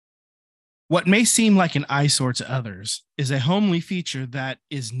What may seem like an eyesore to others is a homely feature that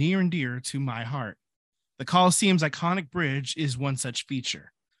is near and dear to my heart. The Coliseum's iconic bridge is one such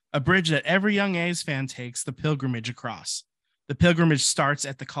feature, a bridge that every young A's fan takes the pilgrimage across. The pilgrimage starts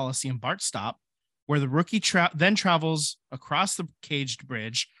at the Coliseum BART stop, where the rookie then travels across the caged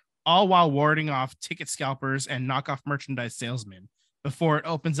bridge, all while warding off ticket scalpers and knockoff merchandise salesmen, before it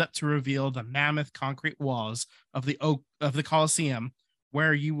opens up to reveal the mammoth concrete walls of the Coliseum,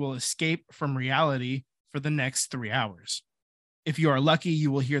 where you will escape from reality for the next 3 hours. If you are lucky,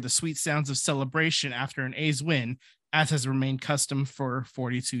 you will hear the sweet sounds of celebration after an A's win, as has remained custom for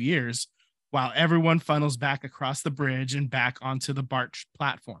 42 years, while everyone funnels back across the bridge and back onto the BART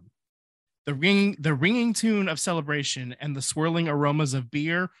platform. The ringing tune of celebration and the swirling aromas of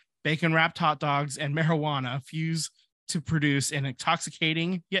beer, bacon-wrapped hot dogs, and marijuana fuse to produce an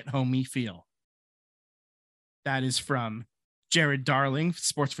intoxicating yet homey feel. That is from Jared Darling,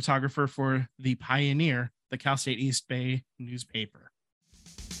 sports photographer for The Pioneer, the Cal State East Bay newspaper.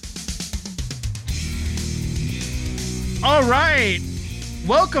 All right.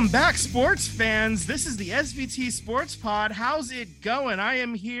 Welcome back, sports fans. This is the SVT Sports Pod. How's it going? I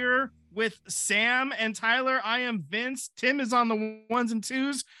am here with Sam and Tyler. I am Vince. Tim is on the ones and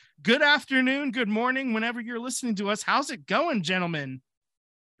twos. Good afternoon, good morning, whenever you're listening to us. How's it going, gentlemen?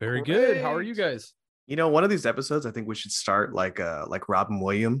 Very good. How are you guys? You know, one of these episodes, I think we should start like Robin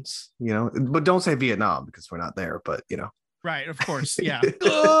Williams, but don't say Vietnam because we're not there, but Right, of course, yeah.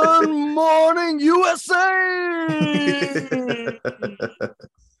 Good morning, USA.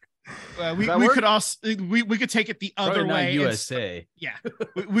 We could also we could take it the other way. USA. Yeah,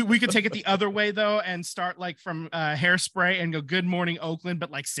 we could take it the other way though, and start like from Hairspray and go "Good Morning Oakland,"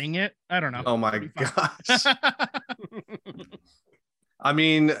 but like sing it. I don't know. Oh my gosh. I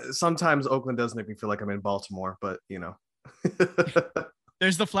mean, sometimes Oakland does make me feel like I'm in Baltimore, but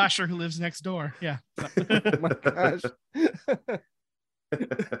There's the flasher who lives next door. Yeah. Oh my gosh.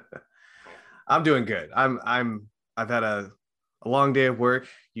 I'm doing good. I've had a long day of work.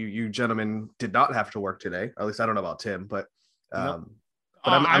 You gentlemen did not have to work today. Or at least I don't know about Tim, but I'm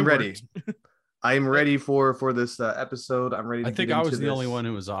ready. I am ready for this episode. I'm ready to I think I was the only one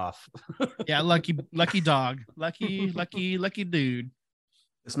who was off. Yeah, lucky dog. Lucky dude.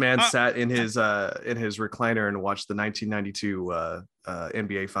 This man sat in his recliner and watched the 1992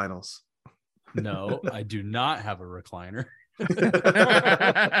 NBA Finals. No, I do not have a recliner.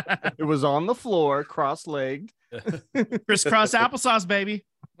 It was on the floor, cross-legged. Crisscross applesauce, baby.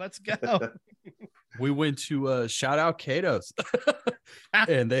 Let's go. We went to shout out Cato's,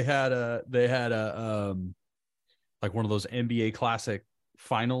 and they had a like one of those NBA classic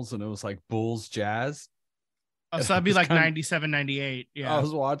finals, and it was like Bulls Jazz. Oh, so that'd be like 97, 98. Yeah. I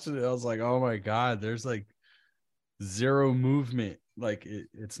was watching it. I was like, oh my God, there's like zero movement. Like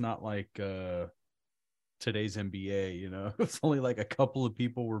it's not like today's NBA, it's only like a couple of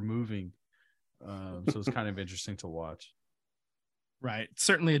people were moving. So it's kind of interesting to watch. Right.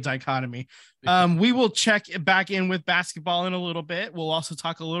 Certainly a dichotomy. We will check back in with basketball in a little bit. We'll also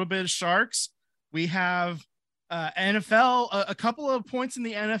talk a little bit of Sharks. We have NFL, a couple of points in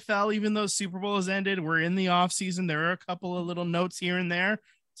the NFL, even though Super Bowl has ended. We're in the off season. There are a couple of little notes here and there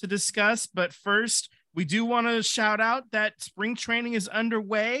to discuss. But first, we do want to shout out that spring training is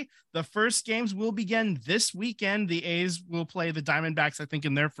underway. The first games will begin this weekend. The A's will play the Diamondbacks, I think,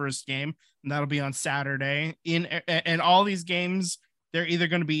 in their first game, and that'll be on Saturday. And all these games, they're either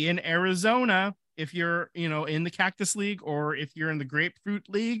going to be in Arizona if you're, in the Cactus League, or if you're in the Grapefruit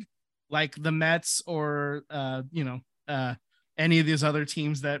League, like the Mets or, any of these other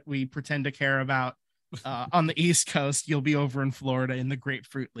teams that we pretend to care about on the East Coast, you'll be over in Florida in the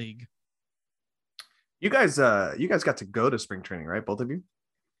Grapefruit League. You guys got to go to spring training, right? Both of you?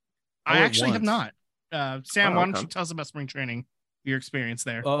 I actually have not. Sam, why don't you tell us about spring training, your experience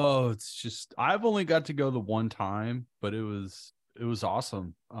there? Oh, it's just, I've only got to go the one time, but it was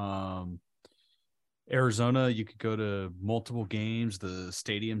awesome. Arizona, you could go to multiple games. The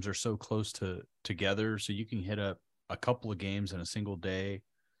stadiums are so close together, so you can hit up a couple of games in a single day.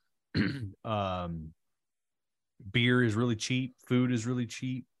 Beer is really cheap. Food is really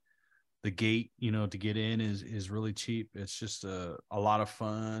cheap. The gate, to get in is really cheap. It's just a lot of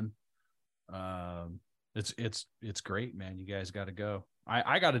fun. It's great, man. You guys got to go.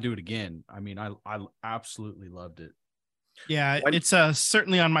 I got to do it again. I mean, I absolutely loved it. Yeah, it's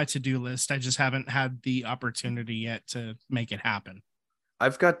certainly on my to-do list. I just haven't had the opportunity yet to make it happen.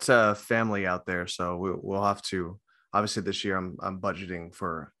 I've got family out there, so we'll have to. Obviously, this year I'm budgeting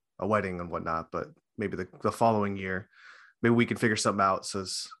for a wedding and whatnot, but maybe the following year maybe we can figure something out. So,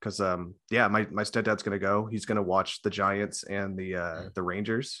 because yeah, my stepdad's gonna go. He's gonna watch the Giants and the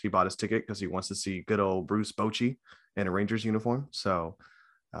Rangers. He bought his ticket because he wants to see good old Bruce Bochy in a Rangers uniform. So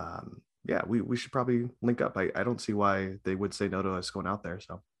yeah, we should probably link up. I don't see why they would say no to us going out there.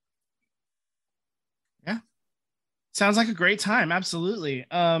 So yeah, sounds like a great time. Absolutely.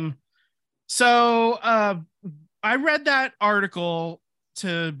 So I read that article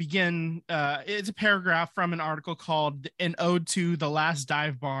to begin. It's a paragraph from an article called An Ode to the Last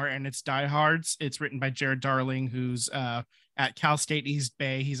Dive Bar and Its Diehards. It's written by Jared Darling, who's at Cal State East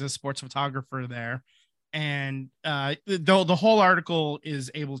Bay. He's a sports photographer there. And the whole article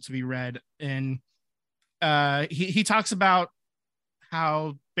is able to be read. And he talks about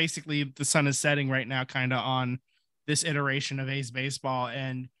how basically the sun is setting right now, kind of on this iteration of A's baseball,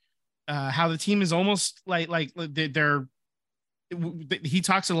 and how the team is almost like they're. He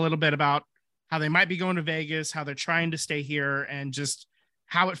talks a little bit about how they might be going to Vegas, how they're trying to stay here, and just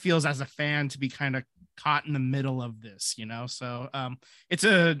how it feels as a fan to be kind of caught in the middle of this, you know? So it's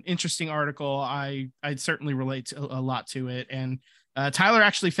an interesting article. I'd certainly relate to a lot to it. And Tyler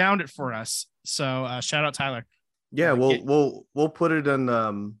actually found it for us. So shout out Tyler. Yeah, we'll put it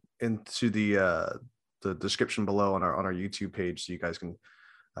in into the description below on our YouTube page, so you guys can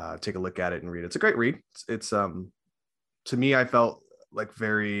take a look at it and read it. It's a great read. It's to me, I felt like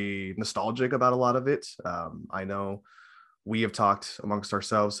very nostalgic about a lot of it. I know we have talked amongst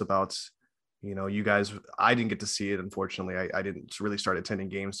ourselves about, you know, you guys, I didn't get to see it. Unfortunately, I didn't really start attending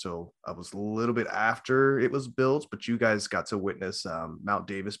games till I was a little bit after it was built, but you guys got to witness Mount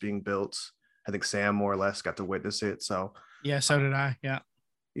Davis being built. I think Sam more or less got to witness it. So yeah, so did I. Yeah.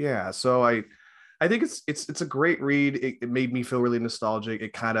 Yeah. So I think it's a great read. It made me feel really nostalgic.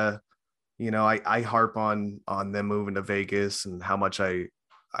 It kind of, you know, I harp on them moving to Vegas and how much I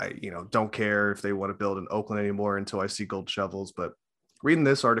you know, don't care if they want to build in Oakland anymore until I see gold shovels. But reading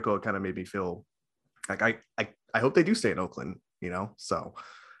this article, it kind of made me feel like I hope they do stay in Oakland, you know. So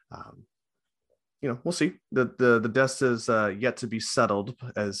you know, we'll see. The dust is yet to be settled,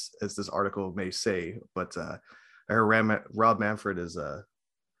 as this article may say. But I heard Rob Manfred is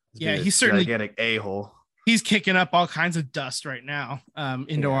yeah, he's certainly gigantic a-hole. He's kicking up all kinds of dust right now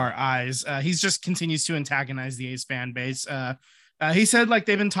into our eyes. He's just continues to antagonize the A's fan base. He said like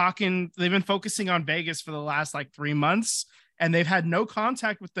they've been focusing on Vegas for the last like 3 months, and they've had no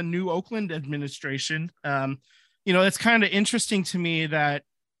contact with the new Oakland administration. You know, it's kind of interesting to me that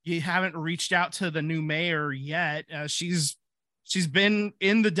you haven't reached out to the new mayor yet. She's been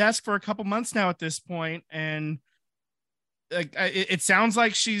in the desk for a couple months now at this point, and like it sounds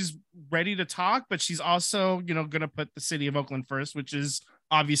like she's ready to talk, but she's also, you know, going to put the city of Oakland first, which is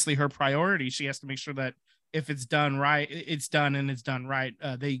obviously her priority. She has to make sure that if it's done right, it's done, and it's done right.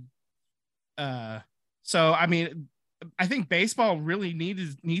 So I mean, I think baseball really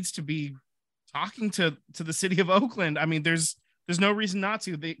needs to be talking to the city of Oakland. I mean, there's no reason not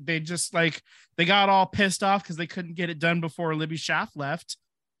to. They just like they got all pissed off because they couldn't get it done before Libby Schaff left,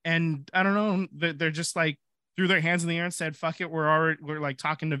 and I don't know, they're just like threw their hands in the air and said, fuck it, we're like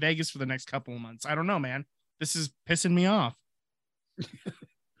talking to Vegas for the next couple of months. I don't know, man. This is pissing me off.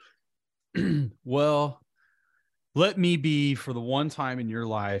 Well, let me be, for the one time in your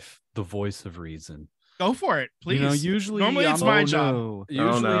life, the voice of reason. Go for it, please. You know, usually normally it's my job.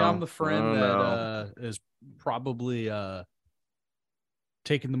 Usually I'm the friend that is probably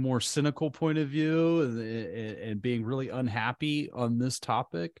taking the more cynical point of view and being really unhappy on this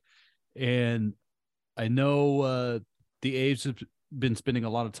topic. And I know the A's have been spending a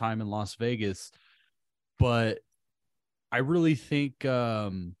lot of time in Las Vegas, but I really think,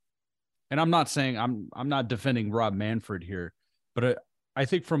 and I'm not saying I'm not defending Rob Manfred here, but I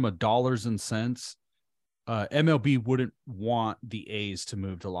think from a dollars and cents, MLB wouldn't want the A's to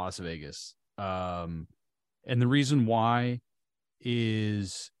move to Las Vegas. And the reason why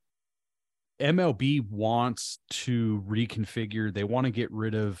is MLB wants to reconfigure. They want to get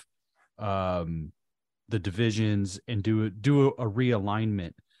rid of the divisions and do a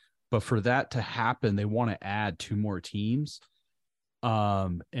realignment. But for that to happen, they want to add 2 more teams.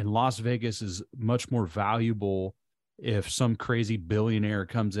 And Las Vegas is much more valuable if some crazy billionaire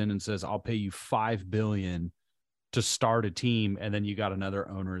comes in and says, I'll pay you $5 billion to start a team. And then you got another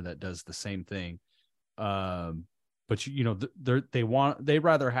owner that does the same thing. But you know, they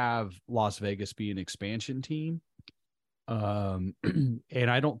rather have Las Vegas be an expansion team. And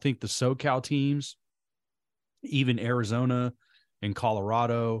I don't think the SoCal teams, even Arizona and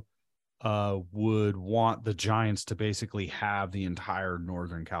Colorado, would want the Giants to basically have the entire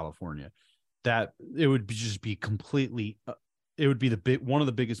Northern California. That it would just be completely, it would be one of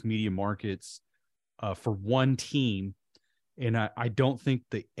the biggest media markets for one team. And I don't think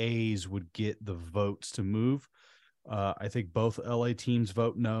the A's would get the votes to move. I think both LA teams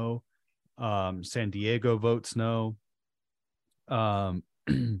vote no. San Diego votes no.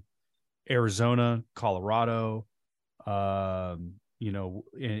 Arizona, Colorado, and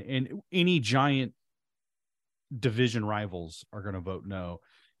any giant division rivals are going to vote no.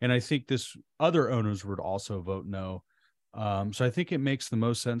 And I think this other owners would also vote no. So I think it makes the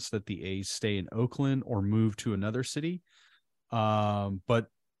most sense that the A's stay in Oakland or move to another city. But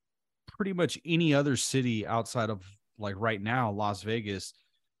pretty much any other city outside of, like, right now, Las Vegas,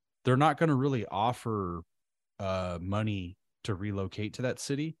 they're not going to really offer money to relocate to that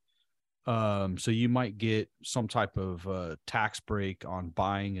city. So you might get some type of tax break on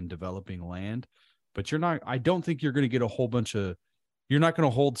buying and developing land, but I don't think you're going to get a whole bunch of, you're not going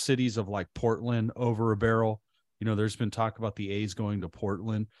to hold cities of like Portland over a barrel. There's been talk about the A's going to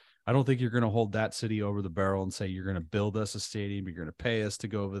Portland. I don't think you're going to hold that city over the barrel and say, you're going to build us a stadium, you're going to pay us to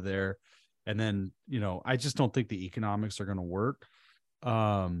go over there. And then, I just don't think the economics are going to work.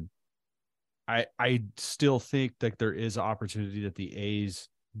 I still think that there is opportunity that the A's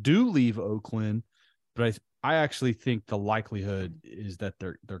do leave Oakland, but I actually think the likelihood is that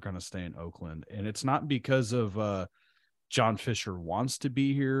they're going to stay in Oakland. And it's not because of John Fisher wants to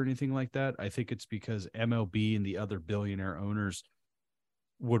be here or anything like that. I think it's because MLB and the other billionaire owners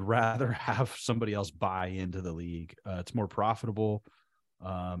would rather have somebody else buy into the league. It's more profitable.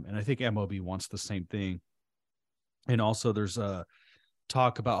 And I think MLB wants the same thing. And also there's a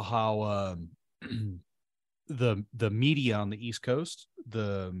talk about how the media on the East Coast,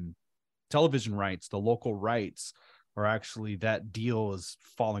 the television rights, the local rights are actually, that deal is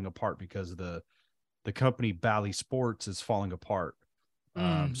falling apart because the company Bally Sports is falling apart.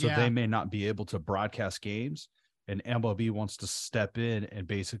 So they may not be able to broadcast games, and MLB wants to step in and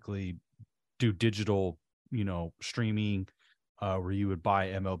basically do digital, streaming, where you would buy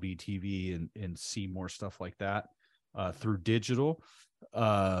MLB TV and see more stuff like that through digital.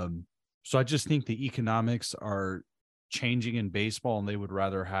 So I just think the economics are changing in baseball, and they would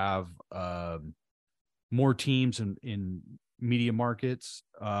rather have more teams in media markets.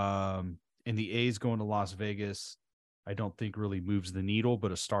 And the A's going to Las Vegas, I don't think really moves the needle,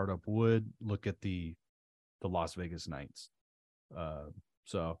 but a startup would. Look at the Las Vegas Knights.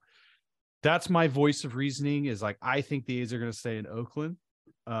 So that's my voice of reasoning, is like, I think the A's are going to stay in Oakland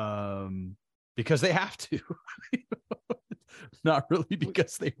because they have to. Not really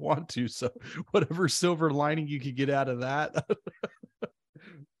because they want to. So whatever silver lining you could get out of that.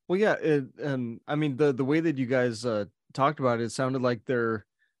 Well, yeah. And I mean, the way that you guys talked about it sounded like the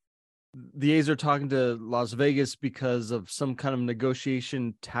A's are talking to Las Vegas because of some kind of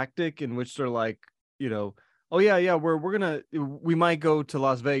negotiation tactic in which they're like, oh yeah, we might go to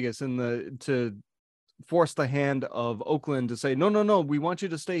Las Vegas to force the hand of Oakland to say, no, we want you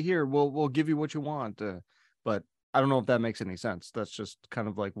to stay here. We'll give you what you want. But I don't know if that makes any sense. That's just kind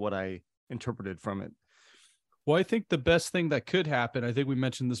of like what I interpreted from it. Well, I think the best thing that could happen, I think we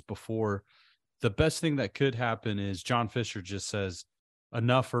mentioned this before, the best thing that could happen is John Fisher just says,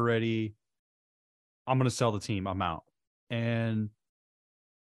 enough already. I'm going to sell the team. I'm out. And,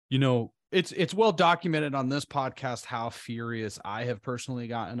 it's well documented on this podcast how furious I have personally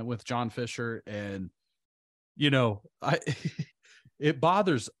gotten with John Fisher. And, it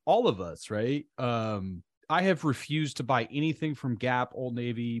bothers all of us, right? I have refused to buy anything from Gap, Old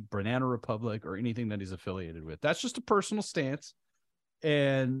Navy, Banana Republic, or anything that he's affiliated with. That's just a personal stance.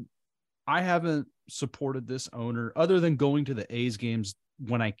 And I haven't supported this owner other than going to the A's games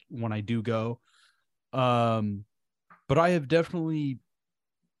when I do go. But I have definitely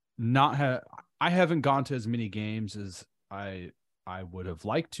I haven't gone to as many games as I would have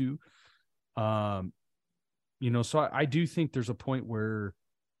liked to. So I do think there's a point where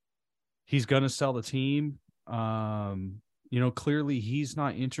he's going to sell the team. Clearly he's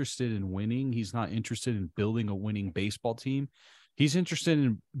not interested in winning. He's not interested in building a winning baseball team. He's interested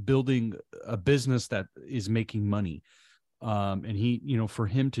in building a business that is making money. And he, for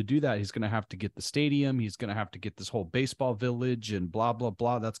him to do that, he's going to have to get the stadium. He's going to have to get this whole baseball village and blah, blah,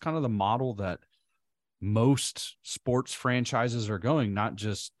 blah. That's kind of the model that most sports franchises are going, not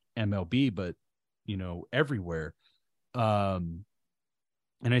just MLB, but, everywhere. And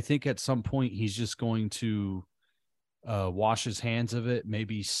I think at some point he's just going to wash his hands of it,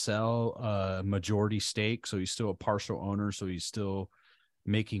 maybe sell a majority stake. So he's still a partial owner. So he's still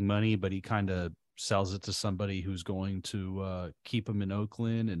making money, but he kind of sells it to somebody who's going to keep him in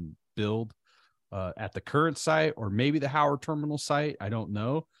Oakland and build at the current site, or maybe the Howard Terminal site. I don't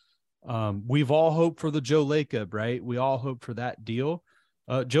know. We've all hoped for the Joe Lacob, right? We all hope for that deal.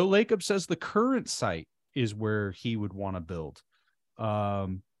 Joe Lacob says the current site is where he would want to build.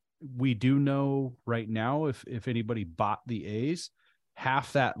 We do know right now, if anybody bought the A's,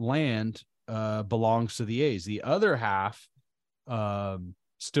 half that land belongs to the A's. The other half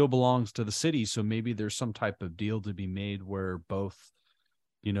still belongs to the city. So maybe there's some type of deal to be made where both,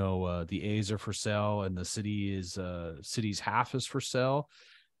 the A's are for sale and the city's half is for sale.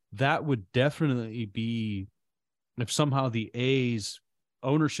 That would definitely be, if somehow the A's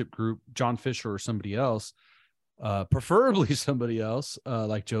ownership group, John Fisher or somebody else, preferably somebody else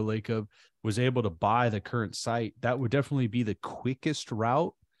like Joe Lacob, was able to buy the current site, that would definitely be the quickest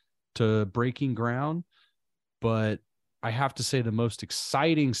route to breaking ground. But I have to say the most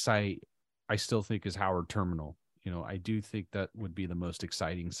exciting site I still think is Howard Terminal. I do think that would be the most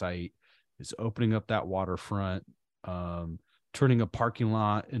exciting site, is opening up that waterfront, turning a parking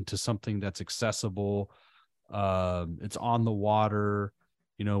lot into something that's accessible. It's on the water.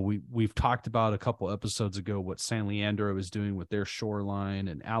 We've talked about a couple episodes ago what San Leandro is doing with their shoreline,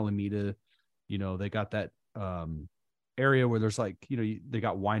 and Alameda, they got that area where there's they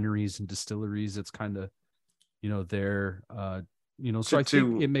got wineries and distilleries. It's kind of, there, so I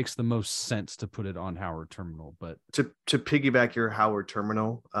think it makes the most sense to put it on Howard Terminal. But to piggyback your Howard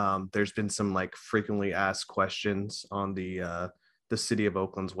Terminal, there's been some frequently asked questions on the city of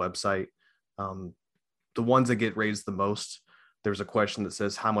Oakland's website. The ones that get raised the most, there's a question that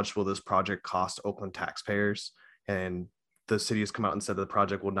says, how much will this project cost Oakland taxpayers? And the city has come out and said that the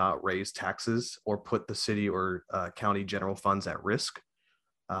project will not raise taxes or put the city or county general funds at risk.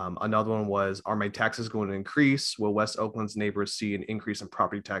 Another one was, are my taxes going to increase? Will West Oakland's neighbors see an increase in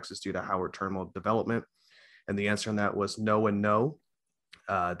property taxes due to Howard Terminal development? And the answer on that was no and no.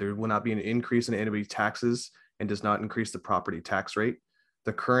 There will not be an increase in any taxes and does not increase the property tax rate.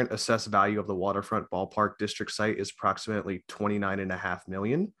 The current assessed value of the waterfront ballpark district site is approximately $29.5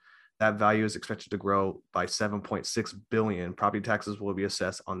 million. That value is expected to grow by $7.6 billion. Property taxes will be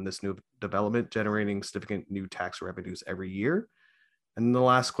assessed on this new development, generating significant new tax revenues every year. And the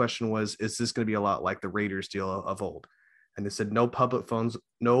last question was, is this going to be a lot like the Raiders deal of old? And they said no public funds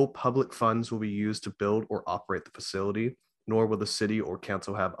will be used to build or operate the facility, nor will the city or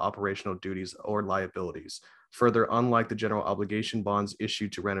council have operational duties or liabilities. Further, unlike the general obligation bonds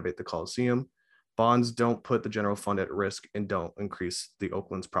issued to renovate the Coliseum, bonds don't put the general fund at risk and don't increase the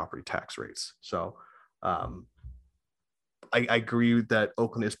Oakland's property tax rates. So I agree that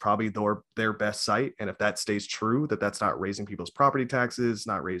Oakland is probably their best site. And if that stays true, that's not raising people's property taxes,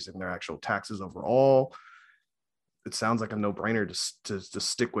 not raising their actual taxes overall, it sounds like a no-brainer to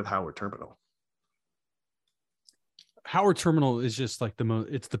stick with Howard Terminal. Howard Terminal is just like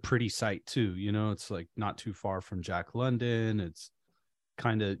it's the pretty site too. It's not too far from Jack London. It's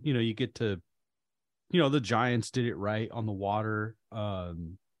kind of, you get to, the Giants did it right on the water.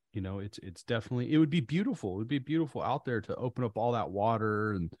 It's definitely, it would be beautiful. It would be beautiful out there to open up all that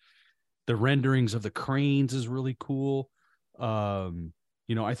water, and the renderings of the cranes is really cool. I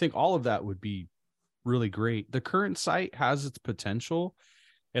think all of that would be really great. The current site has its potential.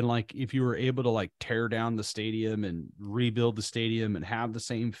 And if you were able to tear down the stadium and rebuild the stadium and have the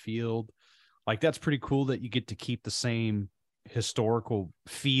same field, that's pretty cool that you get to keep the same historical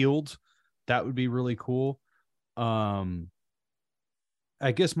field. That would be really cool. I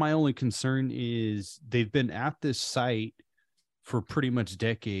guess my only concern is they've been at this site for pretty much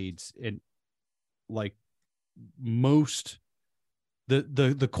decades, and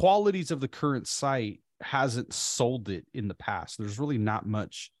the qualities of the current site hasn't sold it in the past. There's really not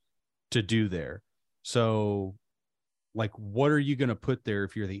much to do there. So what are you going to put there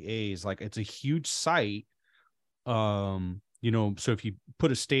if you're the A's? It's a huge site. So if you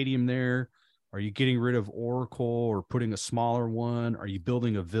put a stadium there, are you getting rid of Oracle or putting a smaller one? Are you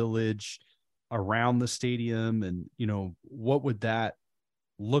building a village around the stadium? And, what would that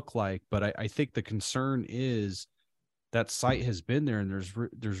look like? But I think the concern is that site has been there, and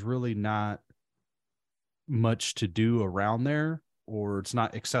there's really not much to do around there, or it's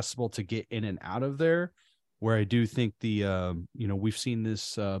not accessible to get in and out of there, where I do think we've seen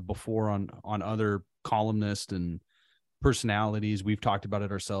this before on other columnists and personalities. We've talked about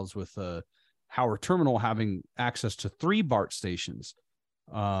it ourselves with Howard Terminal having access to 3 BART stations,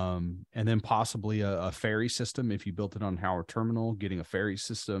 and then possibly a ferry system. If you built it on Howard Terminal, getting a ferry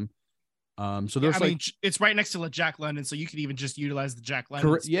system. So there's it's right next to Jack London, so you could even just utilize the Jack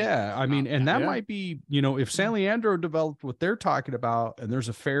London. Yeah, that might be, if San Leandro developed what they're talking about, and there's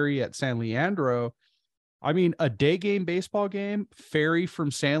a ferry at San Leandro, a day game baseball game, ferry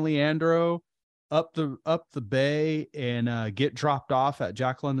from San Leandro up the bay and get dropped off at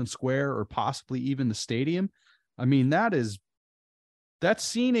Jack London Square or possibly even the stadium. That is that's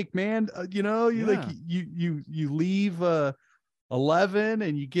scenic, man. You leave 11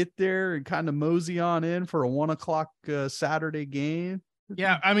 and you get there and kind of mosey on in for a 1:00 Saturday game.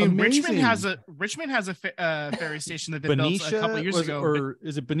 Yeah, I mean, Amazing. Richmond has a ferry station that they built a Benicia couple of years ago. or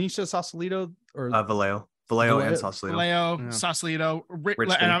is it Benicia, Sausalito, or Vallejo and Sausalito? Vallejo, Sausalito,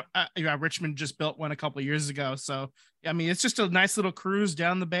 Richmond. And Richmond just built one a couple of years ago. So I mean, it's just a nice little cruise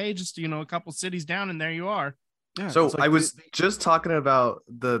down the bay, just a couple cities down, and there you are. Yeah, so like I was just talking about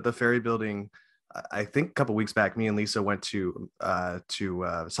the ferry building. I think a couple of weeks back, me and Lisa went to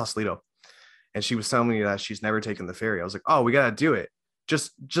Sausalito, and she was telling me that she's never taken the ferry. I was like, oh, we gotta do it.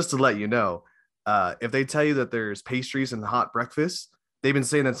 Just to let you know, if they tell you that there's pastries and hot breakfast, they've been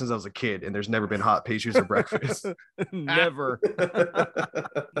saying that since I was a kid, and there's never been hot pastries or breakfast. Never.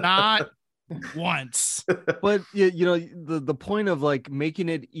 Not once. But the point of like making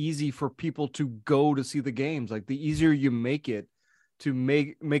it easy for people to go to see the games, like the easier you make it to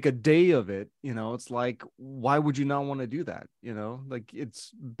make a day of it, it's like, why would you not want to do that? Like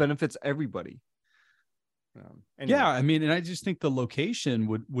it's benefits everybody. Anyway. Yeah, I mean, and I just think the location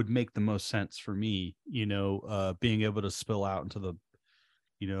would make the most sense for me, being able to spill out into the,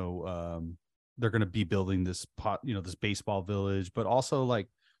 they're going to be building this this baseball village, but also like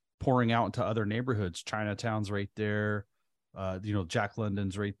pouring out into other neighborhoods. Chinatown's right there. Jack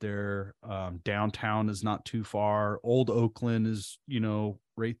London's right there. Downtown is not too far. Old Oakland is,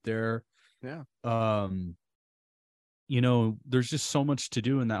 right there. Yeah. There's just so much to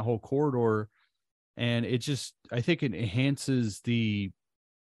do in that whole corridor. And I think it enhances the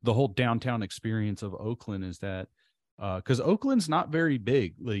whole downtown experience of Oakland, is that because Oakland's not very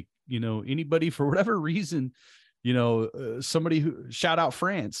big. Like, anybody for whatever reason, somebody who shout out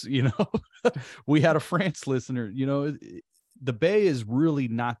France, we had a France listener, the Bay is really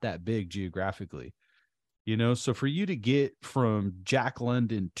not that big geographically, so for you to get from Jack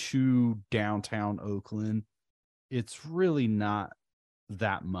London to downtown Oakland, it's really not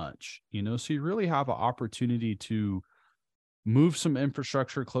that much, so you really have an opportunity to move some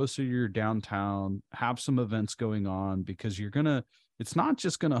infrastructure closer to your downtown, have some events going on, because it's not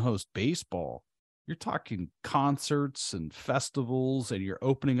just going to host baseball. You're talking concerts and festivals, and you're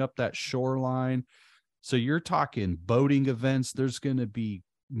opening up that shoreline. So you're talking boating events. There's going to be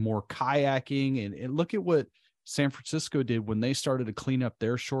more kayaking, and look at what San Francisco did when they started to clean up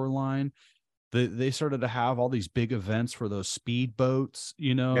their shoreline. They started to have all these big events for those speed boats,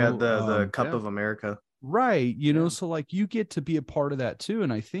 Yeah, the Cup of America. Right. So like you get to be a part of that too.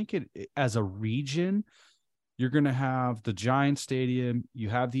 And I think it as a region, you're going to have the Giant Stadium, you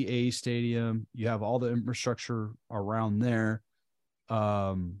have the A Stadium, you have all the infrastructure around there.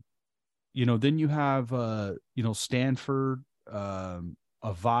 Then you have, Stanford,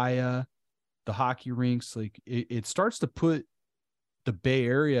 Avaya, the hockey rinks. Like it starts to put the Bay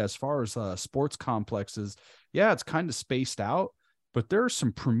Area, as far as sports complexes, it's kind of spaced out, but there are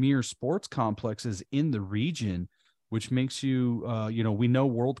some premier sports complexes in the region, which makes you, we know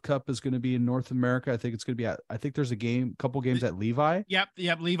World Cup is going to be in North America. I think it's going to be I think there's a couple games at Levi.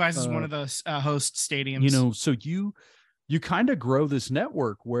 Yep. Levi's is one of the host stadiums. So you kind of grow this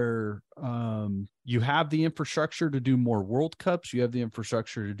network where you have the infrastructure to do more World Cups. You have the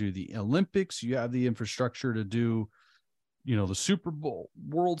infrastructure to do the Olympics. You have the infrastructure to do, the Super Bowl,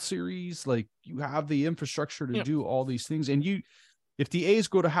 World Series. Like you have the infrastructure to do all these things. And if the A's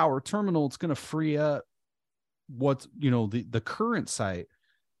go to Howard Terminal, it's going to free up what's, the current site.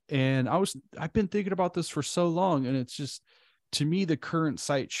 And I've been thinking about this for so long, and it's just, to me, the current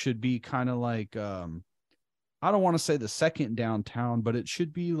site should be kind of like, I don't want to say the second downtown, but it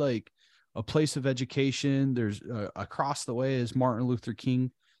should be like a place of education. There's across the way is Martin Luther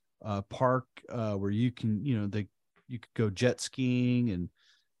King Park, where you can, you could go jet skiing, and,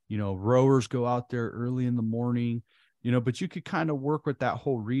 rowers go out there early in the morning, but you could kind of work with that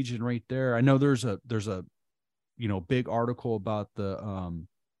whole region right there. I know there's a, big article about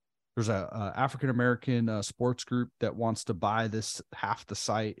there's a African-American sports group that wants to buy this half the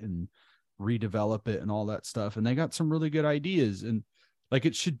site and redevelop it and all that stuff. And they got some really good ideas, and like,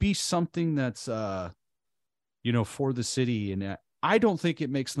 it should be something that's, for the city. And I don't think it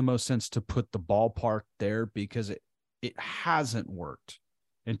makes the most sense to put the ballpark there, because it hasn't worked.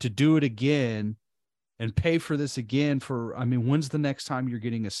 And to do it again and pay for this again when's the next time you're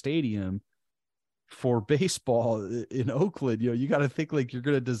getting a stadium for baseball in Oakland? You got to think like you're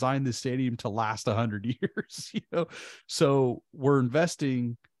going to design the stadium to last 100 years, so we're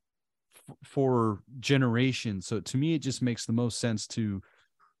investing for generations. So to me, it just makes the most sense to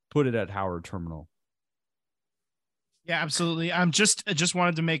put it at Howard Terminal. Yeah, absolutely. I just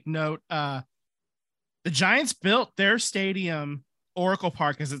wanted to make note. The Giants built their stadium Oracle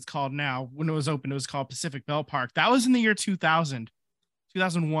Park, as it's called now. When it was open, it was called Pacific Bell Park. That was in the year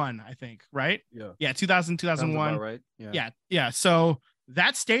 2001, I think, right? Yeah, 2000, 2001. Right. Yeah. So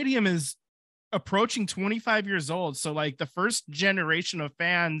that stadium is approaching 25 years old. So like the first generation of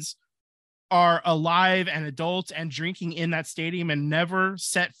fans are alive and adults and drinking in that stadium and never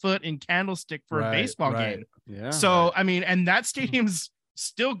set foot in Candlestick for a baseball game. Yeah. So, I mean, and that stadium's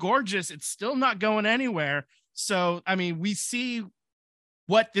still gorgeous. It's still not going anywhere. So, I mean, we see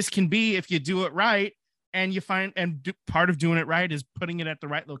what this can be if you do it right, and you find, part of doing it right is putting it at the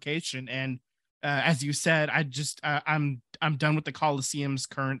right location. And as you said, I'm done with the Coliseum's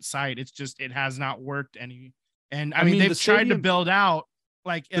current site. It's just, it has not worked any. And I mean they've tried to build out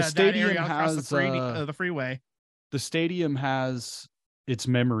like that area across the freeway. The stadium has its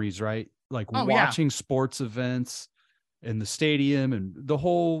memories, right? Like watching sports events in the stadium, and the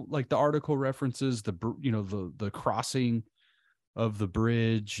whole, like the article references the crossing of the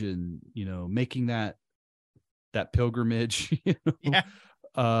bridge, and making that pilgrimage.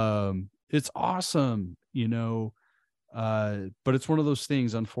 It's awesome, but it's one of those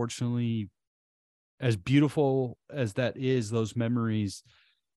things, unfortunately, as beautiful as that is, those memories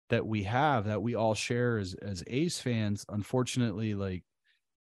that we have, that we all share as A's fans, unfortunately, like,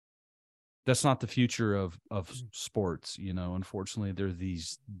 that's not the future of sports. Unfortunately, they're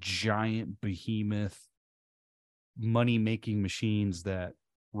these giant behemoth money making machines that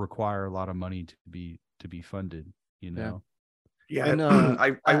require a lot of money to be funded. Yeah, and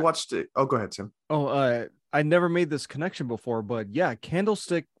I watched it. Oh, go ahead, Tim. I never made this connection before, but yeah,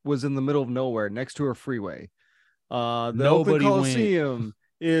 Candlestick was in the middle of nowhere next to a freeway. The Oakland Coliseum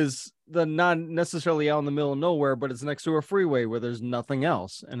is not necessarily out in the middle of nowhere, but it's next to a freeway where there's nothing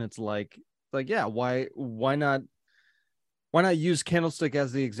else. And it's like, yeah, why not use Candlestick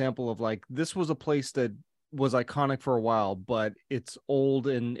as the example of, like, this was a place that was iconic for a while, but it's old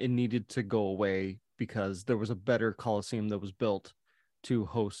and it needed to go away because there was a better Coliseum that was built to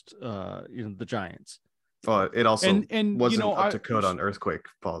host the Giants. Well, it also wasn't up to code on earthquake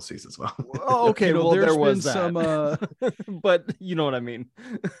policies as well. Oh, okay. Well, there was some, but you know what I mean.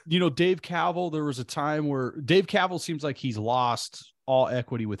 Dave Kaval, there was a time where Dave Kaval seems like he's lost all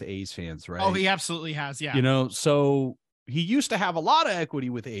equity with A's fans, right? Oh, he absolutely has. Yeah. So he used to have a lot of equity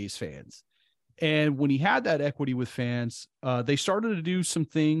with A's fans. And when he had that equity with fans, they started to do some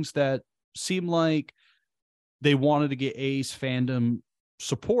things that seemed like they wanted to get A's fandom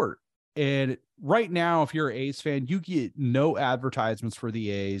support. And right now, if you're an A's fan, you get no advertisements for the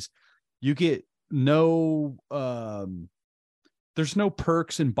A's. You get no, there's no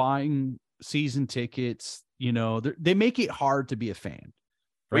perks in buying season tickets. They make it hard to be a fan.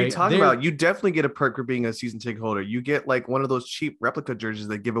 What are you talking about? You definitely get a perk for being a season ticket holder. You get like one of those cheap replica jerseys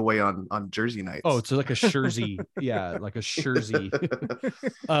they give away on Jersey nights. Oh, it's like a jersey. Yeah, like a jersey.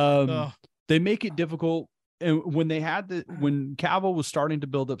 They make it difficult. And when Kaval was starting to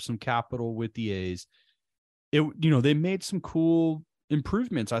build up some capital with the A's, they made some cool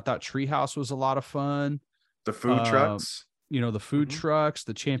improvements. I thought Treehouse was a lot of fun. The food trucks. The food trucks,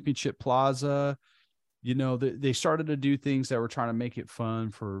 the Championship Plaza. They started to do things that were trying to make it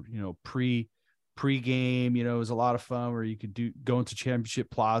fun for, pre-game. It was a lot of fun where you could go into Championship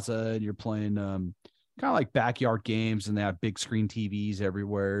Plaza and you're playing kind of like backyard games, and they have big screen TVs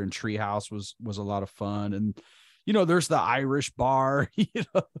everywhere. And Treehouse was a lot of fun. And, there's the Irish bar,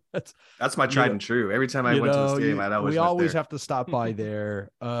 that's my tried and true. Every time I went to the stadium, we always have to stop by there.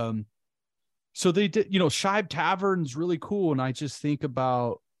 So they did, Shibe Tavern's really cool. And I just think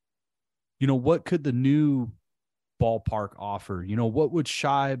about, what could the new ballpark offer? What would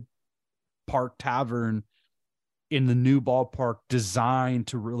Shibe Park Tavern in the new ballpark design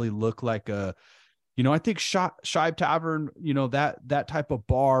to really look like a, I think Shibe Tavern, that type of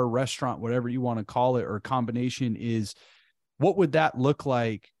bar, restaurant, whatever you want to call it, or combination, is what would that look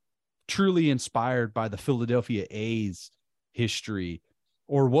like, truly inspired by the Philadelphia A's history?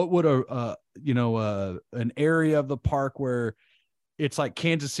 Or what would an area of the park where it's like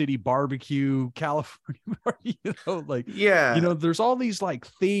Kansas City barbecue, California barbecue, there's all these like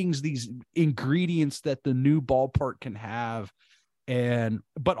things, these ingredients that the new ballpark can have.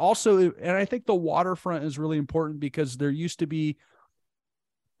 But also, and I think the waterfront is really important, because there used to be,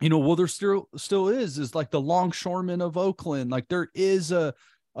 there still is like the longshoremen of Oakland. Like there is a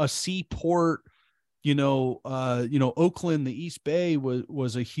seaport, Oakland, the East Bay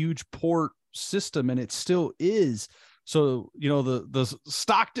was a huge port system, and it still is. So, the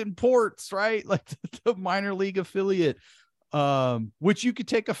Stockton Ports, right? Like the minor league affiliate, which you could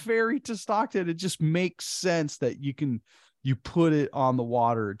take a ferry to Stockton. It just makes sense that you can you put it on the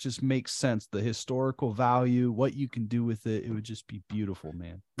water, it just makes sense. The historical value, what you can do with it, it would just be beautiful,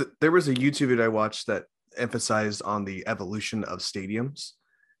 man. There was a YouTube video I watched that emphasized on the evolution of stadiums.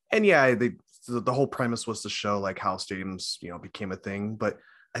 And yeah, the whole premise was to show like how stadiums, became a thing. But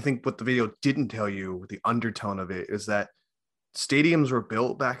I think what the video didn't tell you, the undertone of it, is that stadiums were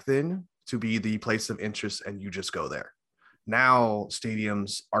built back then to be the place of interest and you just go there. Now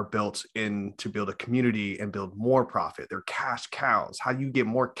stadiums are built in to build a community and build more profit. They're cash cows. How do you get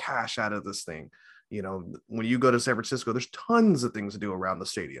more cash out of this thing? When you go to San Francisco, there's tons of things to do around the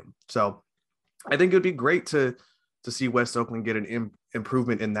stadium. So I think it would be great to see West Oakland get an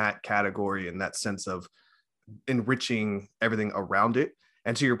improvement in that category, in that sense of enriching everything around it.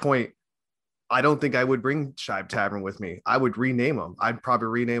 And to your point, I don't think I would bring Shibe Tavern with me. I would rename them. I'd probably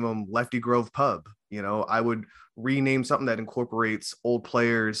rename them Lefty Grove Pub. I would rename something that incorporates old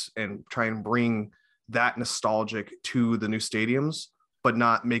players and try and bring that nostalgic to the new stadiums, but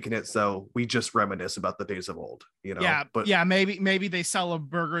not making it so we just reminisce about the days of old, Yeah, but maybe they sell a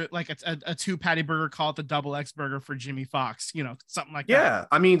burger, like a 2-patty burger, call it the Double X burger for Jimmy Fox, something like that. Yeah,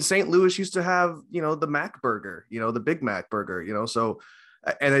 I mean, St. Louis used to have, the Mac burger, the Big Mac burger, so,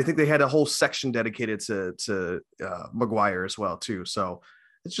 and I think they had a whole section dedicated to McGuire as well too. So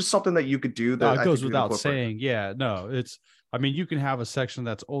it's just something that you could do. That it goes without saying. Yeah, no, you can have a section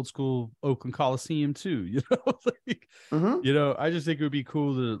that's old school Oakland Coliseum too. I just think it would be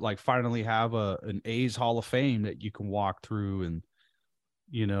cool to like finally have an A's Hall of Fame that you can walk through and,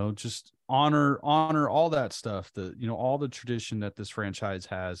 just honor all that stuff, all the tradition that this franchise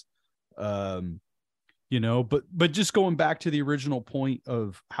has. But just going back to the original point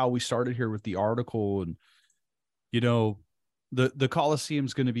of how we started here with the article, and, the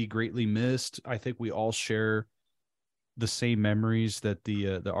Coliseum's going to be greatly missed. I think we all share the same memories that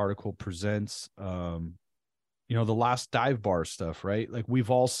the article presents. The last dive bar stuff, right? Like we've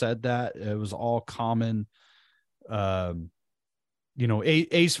all said that it was all common. A's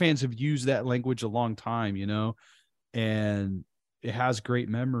fans have used that language a long time, and it has great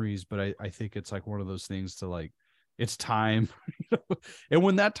memories, but I think it's like one of those things to like, it's time. And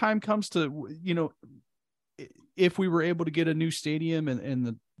when that time comes to, if we were able to get a new stadium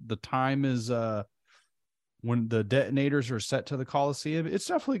and the time is when the detonators are set to the Coliseum, it's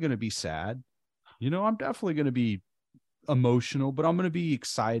definitely going to be sad. I'm definitely going to be emotional, but I'm going to be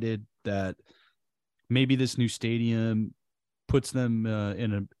excited that maybe this new stadium puts them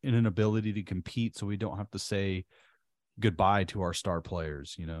in an ability to compete, so we don't have to say goodbye to our star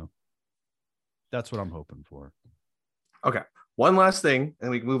players. That's what I'm hoping for. Okay, one last thing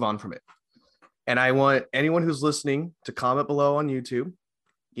and we can move on from it. And I want anyone who's listening to comment below on YouTube,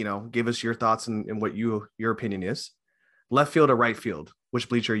 give us your thoughts and what your opinion is. Left field or right field, which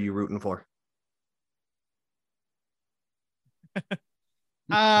bleacher are you rooting for?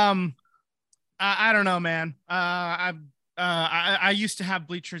 I don't know, man. I used to have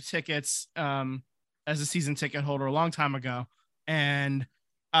bleacher tickets as a season ticket holder a long time ago, and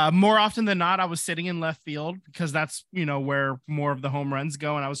more often than not, I was sitting in left field because that's where more of the home runs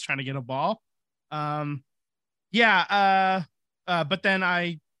go, and I was trying to get a ball. But then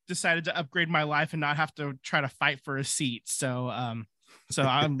I decided to upgrade my life and not have to try to fight for a seat. So I'm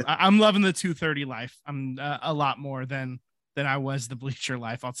loving the 230 life. I'm a lot more than I was the bleacher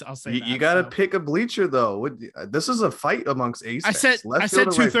life. I'll say that. You got to pick a bleacher though. This is a fight amongst A's fans. I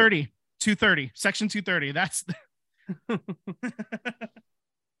said 230, 230, section 230. That's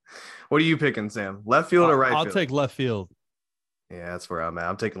What are you picking, Sam? Left field or right field? I'll take left field. Yeah, that's where I'm at.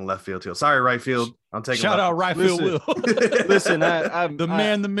 I'm taking left field too. Sorry, right field. I'm taking shout out right field. Will. Listen, I'm the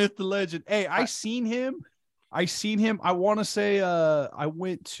man, the myth, the legend. Hey, I seen him. I want to say I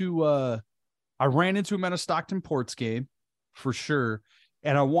ran into him at a Stockton Ports game for sure.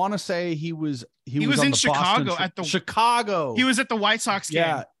 And I want to say he was in Chicago at Chicago. He was at the White Sox game.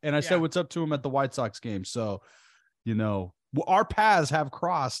 Yeah, and I said what's up to him at the White Sox game. So, our paths have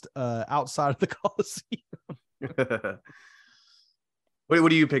crossed outside of the Coliseum. What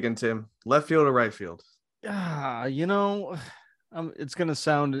are you picking, Tim? Left field or right field? It's gonna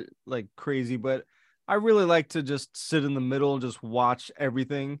sound like crazy, but I really like to just sit in the middle and just watch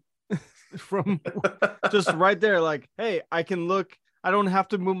everything from just right there. Like, hey, I can look. I don't have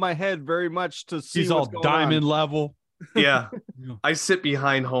to move my head very much to see. He's what's all going diamond on. level. Yeah, I sit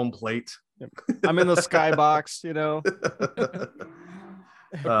behind home plate. I'm in the skybox. I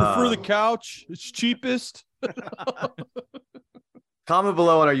prefer the couch. It's cheapest. Comment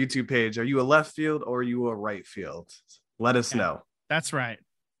below on our YouTube page. Are you a left field or are you a right field? Let us know. That's right.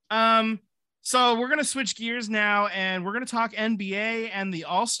 So we're gonna switch gears now, and we're gonna talk NBA. And the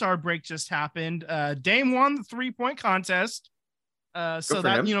All-Star break just happened. Dame won the 3-point contest. So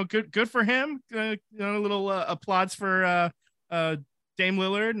that him. Good for him. A little applause for Dame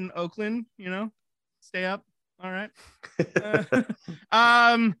Lillard and Oakland. Stay up. All right.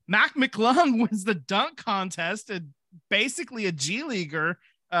 Mac McClung wins the dunk contest. Basically a G leaguer.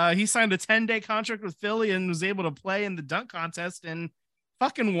 He signed a 10-day contract with Philly and was able to play in the dunk contest and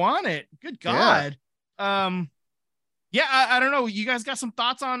fucking won it. Good God. Yeah. I don't know. You guys got some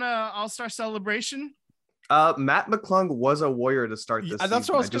thoughts on All-Star celebration? Matt McClung was a Warrior to start this That's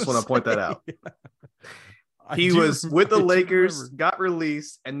season. what I just want to point that out. He was with the Lakers, got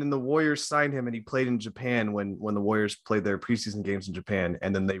released, and then the Warriors signed him, and he played in Japan when the Warriors played their preseason games in Japan,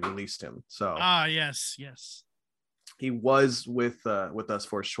 and then they released him. So yes. He was with us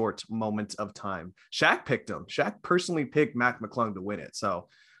for a short moment of time. Shaq picked him. Shaq personally picked Mac McClung to win it. So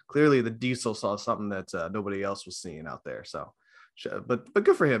clearly the Diesel saw something that nobody else was seeing out there. So, but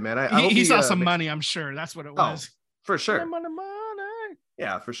good for him, man. I hope he saw some money. I'm sure that's what it was. For sure. Money.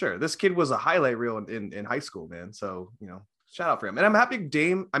 Yeah, for sure. This kid was a highlight reel in high school, man. So, shout out for him. And I'm happy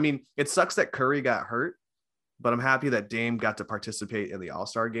Dame. I mean, it sucks that Curry got hurt, but I'm happy that Dame got to participate in the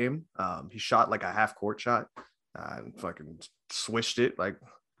All-Star game. He shot like a half-court shot and fucking swished it like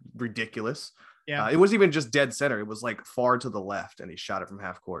ridiculous. Yeah. It wasn't even just dead center. It was like far to the left, and he shot it from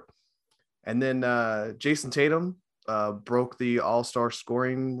half court. And then Jason Tatum broke the All-Star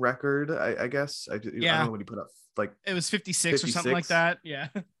scoring record, I guess. I don't know what he put up. Like it was 56 or something like that. Yeah.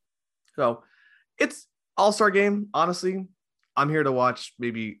 So it's All-Star game. Honestly, I'm here to watch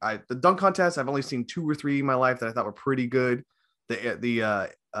the dunk contest. I've only seen 2 or 3 in my life that I thought were pretty good. What's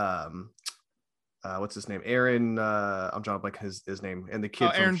his name? Aaron. I'm drawing like his name, and the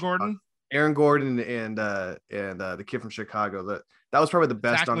kid. Aaron Gordon. Aaron Gordon and the kid from Chicago. That was probably the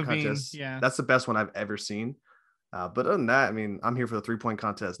best Zach dunk Levine, contest. Yeah, that's the best one I've ever seen. But other than that, I mean, I'm here for the 3-point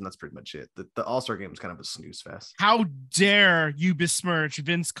contest, and that's pretty much it. The All-Star game is kind of a snooze fest. How dare you besmirch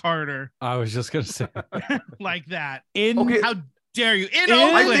Vince Carter? I was just gonna say like that. How dare you in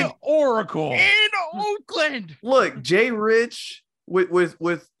Oakland? Oracle in Oakland. Look, Jay Rich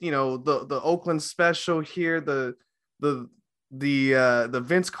with the Oakland special here. The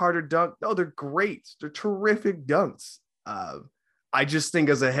Vince Carter dunk. No, they're great. They're terrific dunks. I just think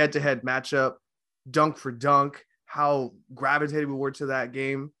as a head-to-head matchup, dunk for dunk, how gravitated we were to that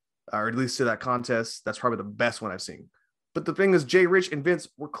game, or at least to that contest, that's probably the best one I've seen. But the thing is, Jay Rich and Vince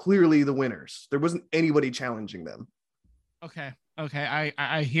were clearly the winners. There wasn't anybody challenging them. Okay.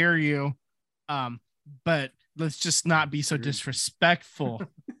 I hear you. But let's just not be so disrespectful.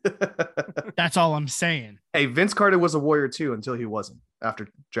 That's all I'm saying. Hey, Vince Carter was a Warrior too until he wasn't after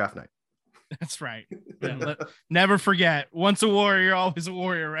draft night. That's right. Yeah, never forget. Once a Warrior, always a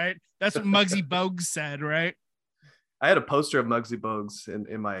Warrior, right? That's what Muggsy Bogues said, right? I had a poster of Muggsy Bogues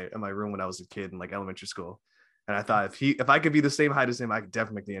in my room when I was a kid in like elementary school. And I thought if I could be the same height as him, I could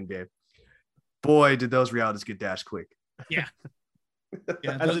definitely make the NBA. Boy, did those realities get dashed quick. Yeah.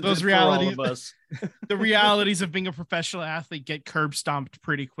 Yeah, those realities, the realities of being a professional athlete get curb stomped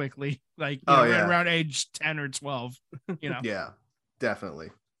pretty quickly. Like around age 10 or 12, Yeah, definitely.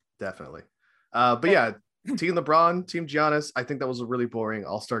 But yeah, Team LeBron, Team Giannis, I think that was a really boring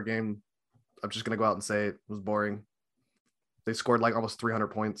All-Star game. I'm just gonna go out and say it was boring. They scored like almost 300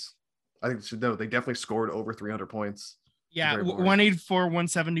 points. I think they definitely scored over 300 points. Yeah, 184,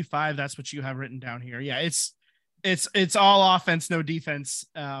 175. That's what you have written down here. Yeah, it's all offense, no defense.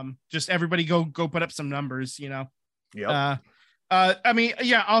 Just everybody go put up some numbers, Yeah. I mean,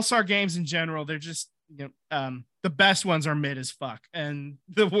 yeah, All-Star games in general, they're just the best ones are mid as fuck, and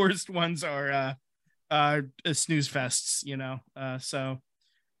the worst ones are snooze fests. So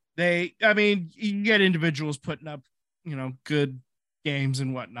you get individuals putting up good games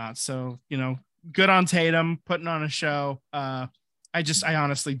and whatnot. So good on Tatum putting on a show. I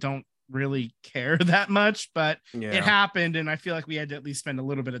honestly don't really care that much, but it happened, and I feel like we had to at least spend a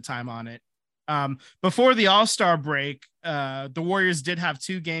little bit of time on it. Before the All-Star break, the Warriors did have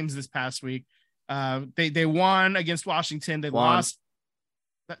 2 games this past week. They won against Washington. They lost.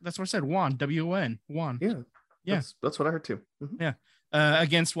 That's what I said. Won. W-O-N. Won. Yeah. That's what I heard too. Mm-hmm. Yeah.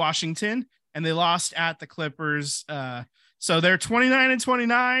 Against Washington, and they lost at the Clippers. So they're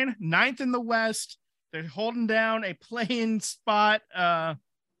 29-29, 9th in the West. They're holding down a play-in spot.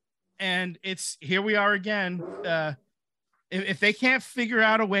 And it's here we are again. If they can't figure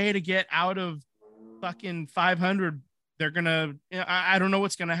out a way to get out of fucking 500, they're gonna. I don't know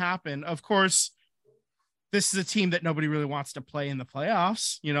what's gonna happen. Of course, this is a team that nobody really wants to play in the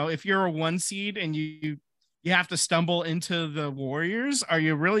playoffs. If you're a 1 seed and you have to stumble into the Warriors, are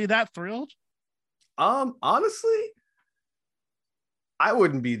you really that thrilled? Honestly, I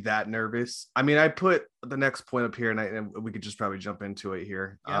wouldn't be that nervous. I mean, I put the next point up here, and we could just probably jump into it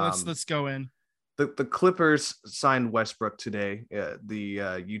here. Yeah, let's go in. The Clippers signed Westbrook today.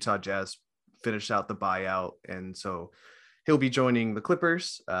 The Utah Jazz finished out the buyout, and so he'll be joining the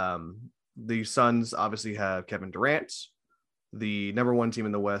Clippers. The Suns obviously have Kevin Durant. The number one team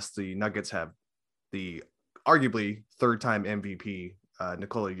in the West, the Nuggets, have the arguably third-time MVP,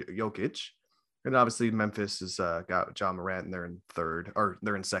 Nikola Jokic. And obviously Memphis has got John Morant, and they're in third, or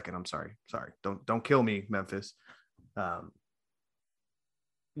they're in second. I'm sorry. Don't kill me, Memphis.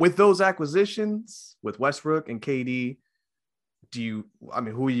 With those acquisitions, with Westbrook and KD, who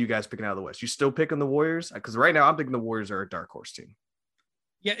are you guys picking out of the West? You still picking the Warriors? Because right now I'm thinking the Warriors are a dark horse team.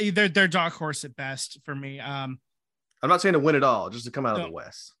 Yeah, they're dark horse at best for me. I'm not saying to win it all, just to come out of the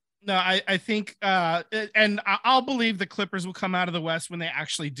West. No, I think, and I'll believe the Clippers will come out of the West when they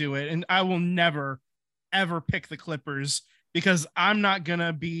actually do it. And I will never, ever pick the Clippers because I'm not going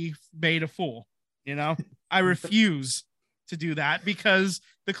to be made a fool. You know, I refuse to do that because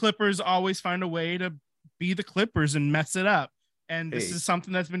the Clippers always find a way to be the Clippers and mess it up. And this is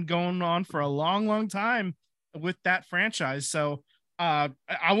something that's been going on for a long, long time with that franchise. So I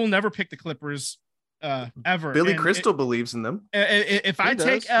will never pick the Clippers ever. Billy Crystal believes in them. If I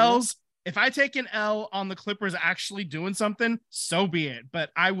take an L on the Clippers actually doing something, so be it. But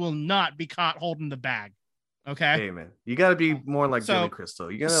I will not be caught holding the bag. Okay. Hey man, you got to be more like Billy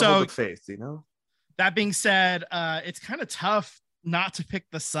Crystal. You got to hold the faith. You know. That being said, it's kind of tough not to pick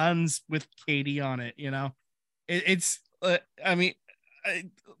the Suns with KD on it. You know, I mean,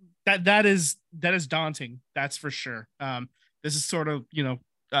 that is daunting. That's for sure. This is sort of,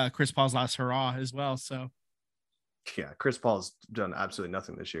 Chris Paul's last hurrah as well. So, yeah, Chris Paul's done absolutely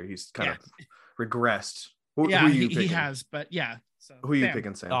nothing this year. He's kind of regressed. Who he has, but yeah. So who are you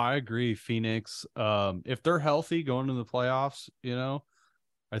picking, Sam? I agree, Phoenix. If they're healthy going into the playoffs,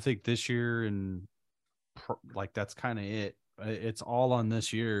 I think this year and that's kind of it. It's all on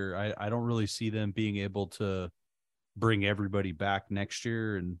this year. I don't really see them being able to bring everybody back next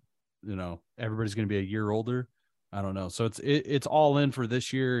year, and everybody's going to be a year older. I don't know. So it's all in for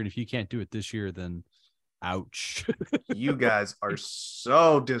this year. And if you can't do it this year, then ouch. You guys are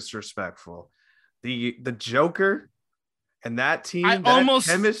so disrespectful. The Joker and that team,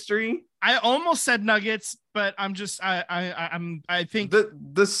 chemistry. I almost said Nuggets, but I'm just I think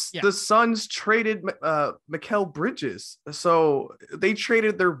the Suns traded Mikal Bridges. So they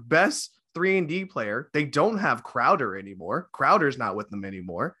traded their best 3-and-D player. They don't have Crowder anymore. Crowder's not with them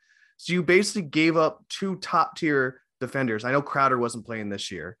anymore. So you basically gave up 2 top-tier defenders. I know Crowder wasn't playing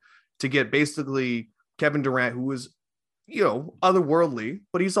this year, to get basically Kevin Durant, who was, otherworldly,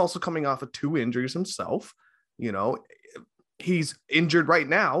 but he's also coming off of 2 injuries himself. He's injured right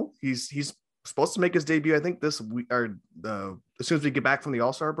now. He's supposed to make his debut, I think, this week, or as soon as we get back from the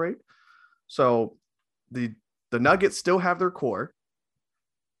All-Star break. So the Nuggets still have their core.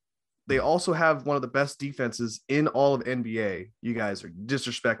 They also have one of the best defenses in all of NBA. You guys are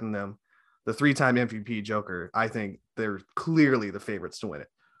disrespecting them. The 3-time MVP Joker, I think they're clearly the favorites to win it.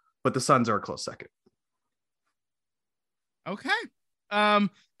 But the Suns are a close second. Okay.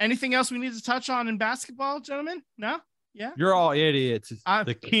 Anything else we need to touch on in basketball, gentlemen? No? Yeah. You're all idiots.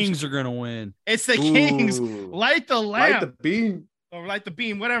 The Kings are going to win. It's the Kings. Light the lamp. Light the beam. Or light the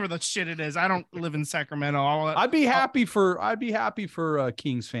beam, whatever the shit it is. I don't live in Sacramento. I'd be happy for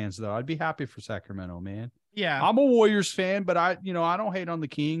Kings fans though. I'd be happy for Sacramento, man. Yeah. I'm a Warriors fan, but I don't hate on the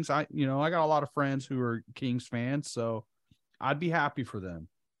Kings. I got a lot of friends who are Kings fans, so I'd be happy for them.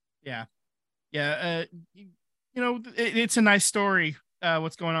 Yeah. Yeah. It's a nice story,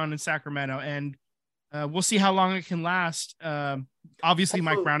 what's going on in Sacramento, and we'll see how long it can last. Obviously,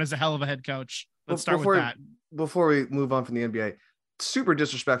 Mike Brown is a hell of a head coach. Let's start with that. Before we move on from the NBA, super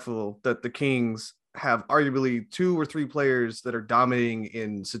disrespectful that the Kings have arguably 2 or 3 players that are dominating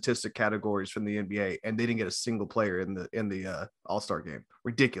in statistic categories from the NBA, and they didn't get a single player in the All-Star game.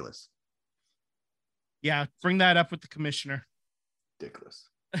 Ridiculous. Yeah, bring that up with the commissioner. Ridiculous.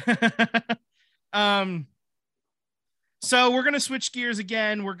 So we're going to switch gears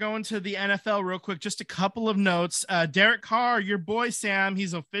again. We're going to the NFL real quick. Just a couple of notes. Derek Carr, your boy Sam,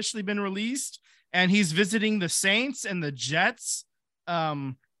 he's officially been released, and he's visiting the Saints and the Jets.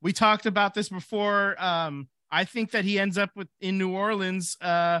 We talked about this before. I think that he ends up in New Orleans,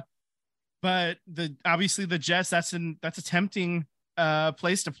 but obviously the Jets, that's a tempting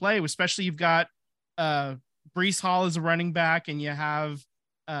place to play, especially you've got Breece Hall as a running back, and you have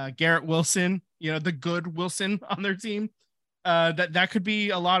Garrett Wilson, the good Wilson on their team. That could be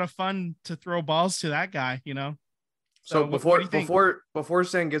a lot of fun to throw balls to that guy. So what do you think? before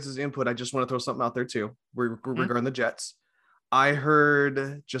Stan gets his input, I just want to throw something out there too regarding the Jets. I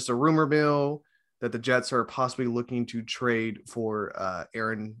heard just a rumor mill that the Jets are possibly looking to trade for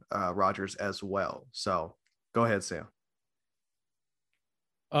Aaron Rodgers as well. So go ahead, Sam.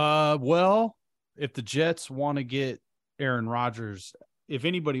 Well, if the Jets want to get Aaron Rodgers, if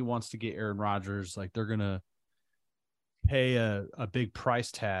anybody wants to get Aaron Rodgers, like they're gonna pay a big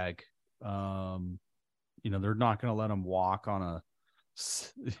price tag. They're not gonna let him walk on a,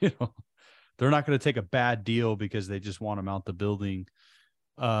 they're not gonna take a bad deal because they just want him out the building.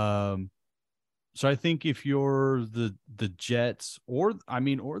 So I think if you're the Jets or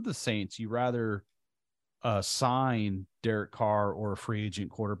the Saints, you rather sign Derek Carr or a free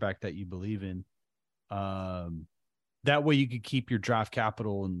agent quarterback that you believe in. That way you could keep your draft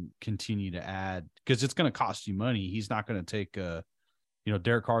capital and continue to add, because it's going to cost you money. He's not going to take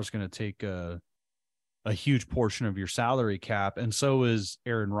Derek Carr is going to take a huge portion of your salary cap, and so is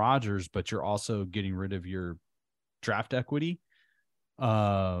Aaron Rodgers, but you're also getting rid of your draft equity.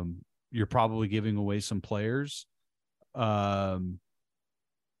 You're probably giving away some players. So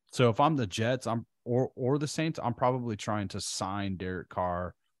if I'm the Jets, or the Saints, I'm probably trying to sign Derek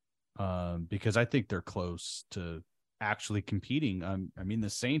Carr, because I think they're close to actually competing. The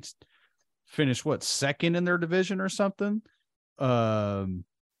Saints finished second in their division or something. And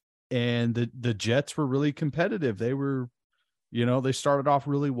the Jets were really competitive. They were, they started off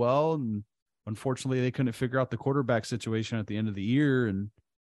really well, and unfortunately they couldn't figure out the quarterback situation at the end of the year. And,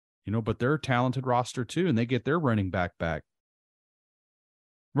 but they're a talented roster too, and they get their running back.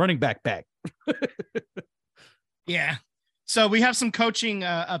 Yeah. So we have some coaching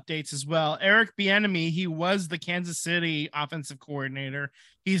updates as well. Eric Bieniemy, he was the Kansas City offensive coordinator.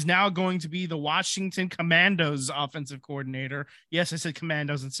 He's now going to be the Washington Commandos offensive coordinator. Yes, I said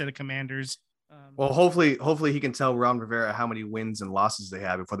Commandos instead of Commanders. Well, hopefully he can tell Ron Rivera how many wins and losses they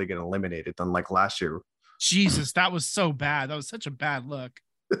have before they get eliminated, unlike last year. Jesus, that was so bad. That was such a bad look.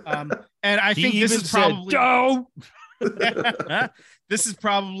 And I think this is probably this is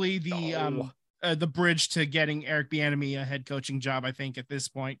probably the bridge to getting Eric Bieniemy a head coaching job, I think, at this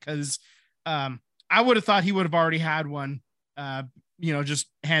point, because I would have thought he would have already had one, just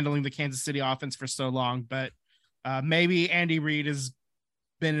handling the Kansas City offense for so long. But maybe Andy Reid has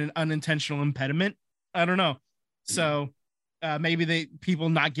been an unintentional impediment. I don't know. So maybe people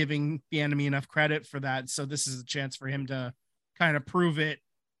not giving Bieniemy enough credit for that. So this is a chance for him to kind of prove it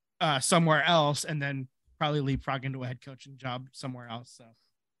somewhere else, and then probably leapfrog into a head coaching job somewhere else. So.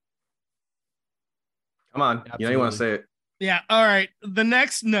 Come on. Absolutely. You want to say it. Yeah. All right. The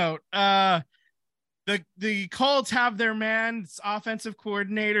next note, the Colts have their man's offensive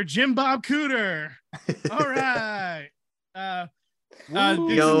coordinator, Jim Bob Cooter. All right.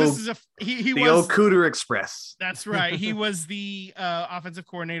 This is he was old Cooter Express. That's right. He was the offensive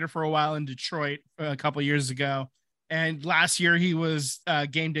coordinator for a while in Detroit a couple years ago. And last year he was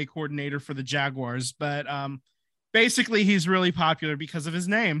game day coordinator for the Jaguars. But basically he's really popular because of his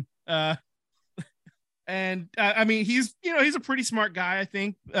name. And he's a pretty smart guy. I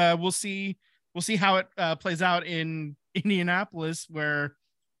think we'll see how it plays out in Indianapolis, where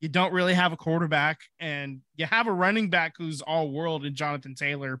you don't really have a quarterback and you have a running back who's all world in Jonathan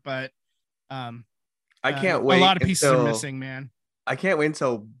Taylor. But I can't wait. A lot of pieces are missing, man. I can't wait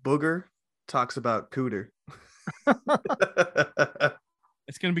until Booger talks about Cooter.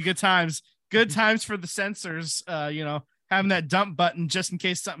 It's gonna be good times. Good times for the censors. Having that dump button just in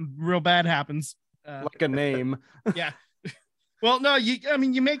case something real bad happens. Like a name. Yeah. Well, no,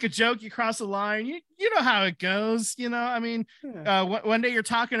 you make a joke, you cross a line, you know how it goes, one day you're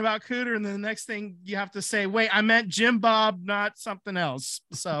talking about Cooter, and then the next thing you have to say, wait, I meant Jim Bob, not something else.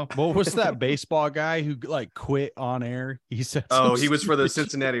 So what was that baseball guy who quit on air? He said, he was for the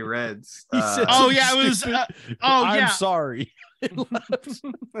Cincinnati Reds. I'm sorry.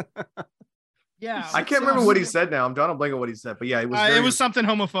 Yeah. I can't remember what he said now. I'm drawing a blank on what he said, but yeah, it was something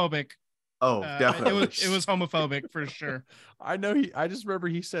homophobic. Oh, definitely. It was homophobic for sure. I know I just remember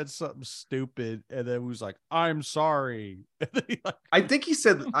he said something stupid, and then was like, "I'm sorry." I think he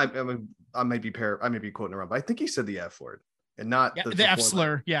said, I may be quoting around, but I think he said the F word and not the F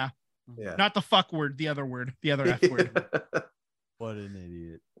slur. Yeah. Not the fuck word, the other word, the other F word. What an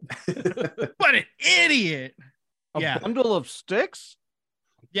idiot. What an idiot. A bundle of sticks?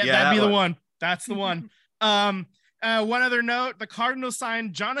 Yeah, that'd be the one. That's the one. One other note, the Cardinals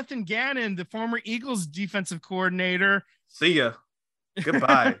signed Jonathan Gannon, the former Eagles defensive coordinator. See ya.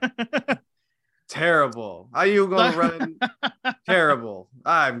 Goodbye. Terrible. How you going to run? Terrible.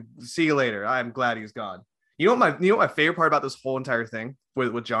 See you later. I'm glad he's gone. You know what my favorite part about this whole entire thing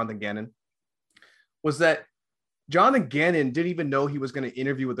with Jonathan Gannon was that Jonathan Gannon didn't even know he was going to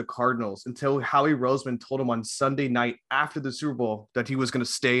interview with the Cardinals until Howie Roseman told him on Sunday night after the Super Bowl that he was going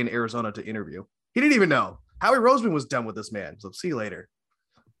to stay in Arizona to interview. He didn't even know. Howie Roseman was done with this man. So see you later,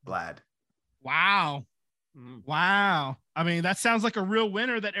 Vlad. Wow. Wow. I mean, that sounds like a real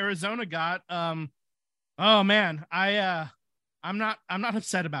winner that Arizona got. Oh man, I'm not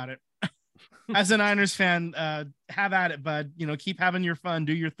upset about it. As a Niners fan, have at it, bud. You know, keep having your fun,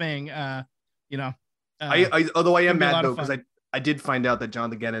 do your thing. You know, although I am mad though, because I did find out that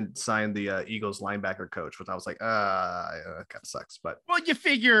Jonathan Gannon signed the Eagles linebacker coach, which I was like, it kind of sucks. But well, you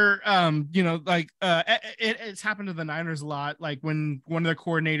figure, you know, like it's happened to the Niners a lot. Like when one of their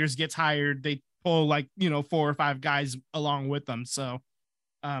coordinators gets hired, they pull like, you know, 4 or 5 guys along with them. So,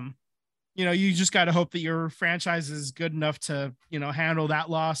 you know, you just got to hope that your franchise is good enough to, you know, handle that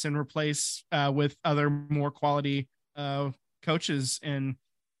loss and replace with other more quality coaches. And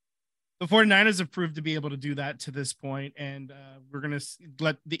the 49ers have proved to be able to do that to this point. And we're going to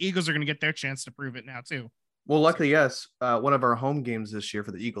let the Eagles are going to get their chance to prove it now too. Well, luckily, yes. One of our home games this year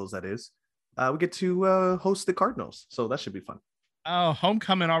for the Eagles, that is, we get to host the Cardinals. So that should be fun. Oh,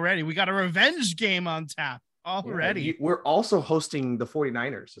 homecoming already. We got a revenge game on tap already. Yeah, we're also hosting the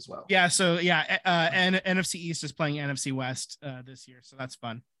 49ers as well. Yeah. So yeah. And NFC East is playing NFC West this year. So that's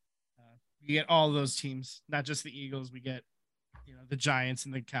fun. We get all those teams, not just the Eagles. We get, you know, the Giants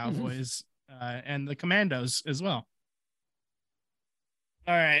and the Cowboys and the Commandos as well.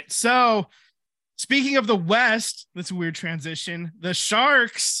 All right. So speaking of the West, that's a weird transition. The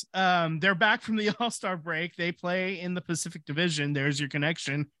Sharks, they're back from the All-Star break. They play in the Pacific Division. There's your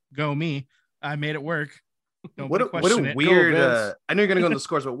connection. Go me. I made it work. What a weird, I know you're going to go on the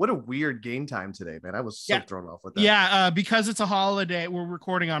scores, but what a weird game time today, man. I was so thrown off with that. Yeah, because it's a holiday. We're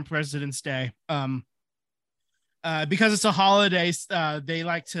recording on President's Day. Because it's a holiday, they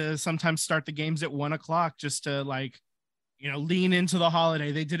like to sometimes start the games at 1:00 just to, like, you know, lean into the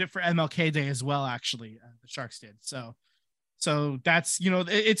holiday. They did it for MLK Day as well, actually. The Sharks did. So that's, you know,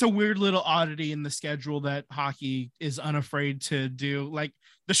 it's a weird little oddity in the schedule that hockey is unafraid to do. Like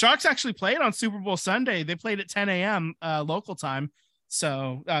the Sharks actually played on Super Bowl Sunday. They played at 10 a.m. Local time.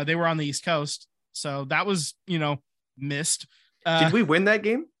 So they were on the East Coast. So that was, you know, missed. Did we win that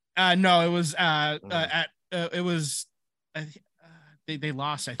game? No, it was they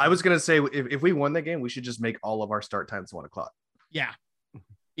lost. I think. I was gonna say if we won the game, we should just make all of our start times 1:00. Yeah.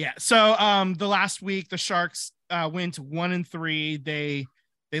 So the last week the Sharks went 1-3. They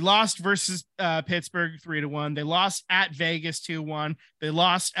lost versus Pittsburgh 3-1. They lost at Vegas 2-1. They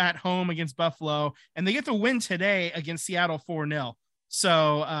lost at home against Buffalo, and they get the win today against Seattle 4-0.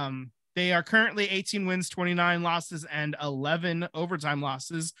 So they are currently 18 wins, 29 losses, and 11 overtime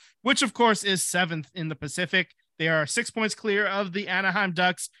losses, which of course is 7th in the Pacific. They are 6 points clear of the Anaheim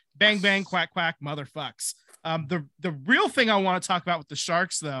Ducks. Bang, bang, quack, quack, motherfucks. The real thing I want to talk about with the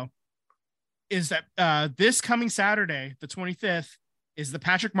Sharks, though, is that this coming Saturday, the 25th, is the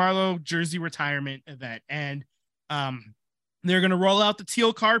Patrick Marleau jersey retirement event. And they're going to roll out the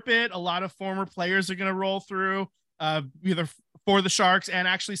teal carpet. A lot of former players are going to roll through either for the Sharks and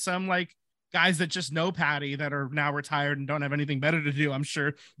actually some like guys that just know Patty that are now retired and don't have anything better to do. I'm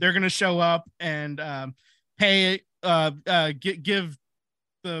sure they're going to show up and give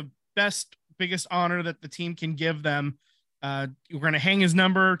the biggest honor that the team can give them. We're going to hang his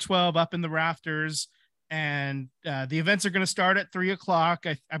number 12 up in the rafters, and the events are going to start at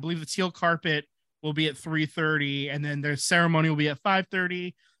 3:00. I believe the teal carpet will be at 3:30, and then their ceremony will be at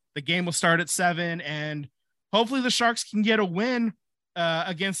 5:30. The game will start at 7, and hopefully the Sharks can get a win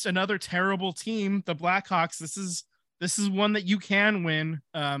against another terrible team, the Blackhawks. This is one that you can win.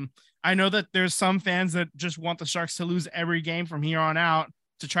 I know that there's some fans that just want the Sharks to lose every game from here on out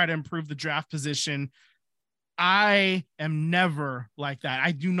to try to improve the draft position. I am never like that.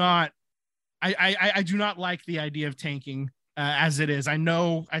 I do not like the idea of tanking as it is. I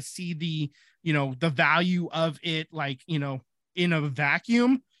know I see the value of it, like, in a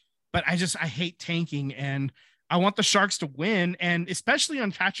vacuum, but I hate tanking, and I want the Sharks to win. And especially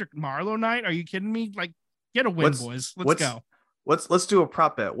on Patrick Marleau night. Are you kidding me? Like, get a win, boys. Let's go. Let's do a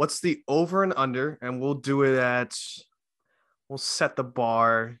prop bet. What's the over and under? And we'll do it we'll set the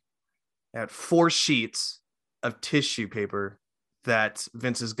bar at 4 sheets of tissue paper that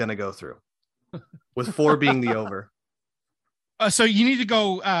Vince is going to go through, with 4 being the over. So you need to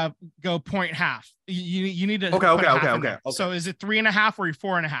go point half. You need to okay. So is it 3.5 or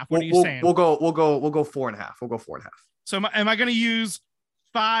 4.5? What are you saying? We'll go 4.5. We'll go 4.5. So am I going to use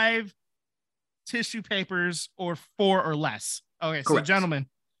 5 tissue papers or 4 or less? Okay, so gentlemen,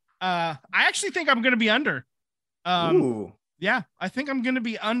 I actually think I'm going to be under. Ooh. Yeah, I think I'm going to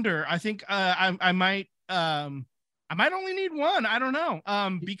be under. I think I might I might only need one. I don't know.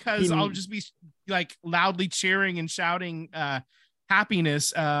 Because I'll just be like loudly cheering and shouting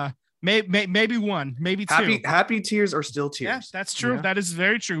happiness. Maybe one, maybe two. Happy tears are still tears. Yeah, that's true. Yeah. That is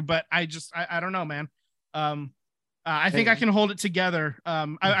very true. But I don't know, man. I think I can hold it together.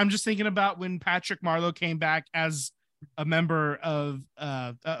 I'm just thinking about when Patrick Marleau came back as a member of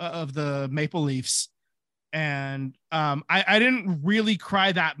the Maple Leafs. And I didn't really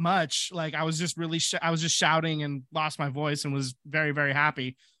cry that much. Like I was just I was just shouting and lost my voice and was very, very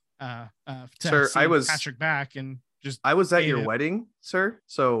happy to see Patrick back. And just I was at your wedding, sir.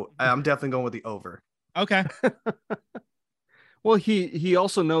 So I'm definitely going with the over. Okay. Well, he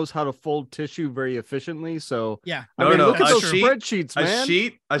also knows how to fold tissue very efficiently. So yeah, look at those spreadsheets,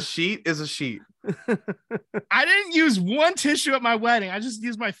 man. A sheet is a sheet. I didn't use one tissue at my wedding. I just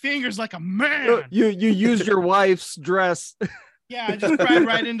used my fingers like a man. You used your wife's dress. Yeah, I just cried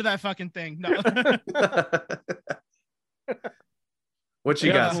right into that fucking thing. No. What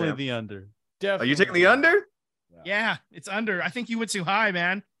you got, Sam? The under. Definitely. Are you taking the under? Yeah, it's under. I think you went too high,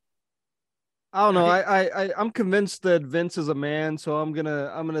 man. I don't know. I'm convinced that Vince is a man, so I'm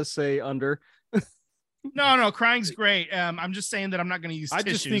gonna say under. No, crying's great. I'm just saying that I'm not gonna use tissues. I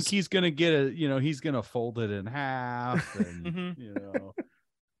just think he's gonna get he's gonna fold it in half, and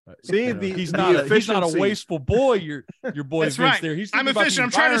See, he's not a wasteful boy. Your boy That's Vince right. there. He's I'm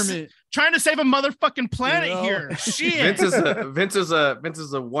efficient. I'm trying to save a motherfucking planet here. Shit. Vince is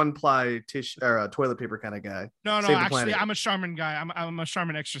a one-ply tissue or a toilet paper kind of guy. No, actually, I'm a Charmin guy. I'm a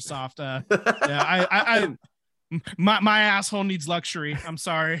Charmin Extra Soft. Yeah, my asshole needs luxury. I'm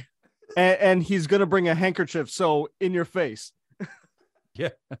sorry. And he's gonna bring a handkerchief, so in your face. Yeah.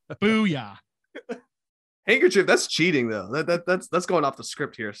 Booyah. Handkerchief, that's cheating though. That's going off the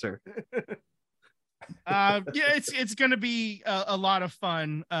script here, sir. Yeah, it's gonna be a lot of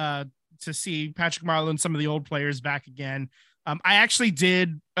fun to see Patrick Marleau and some of the old players back again. I actually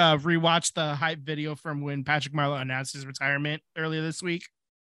did rewatch the hype video from when Patrick Marleau announced his retirement earlier this week,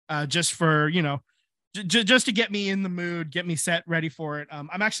 just for just to get me in the mood, get me set, ready for it.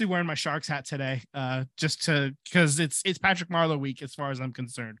 I'm actually wearing my Sharks hat today, because it's Patrick Marleau week as far as I'm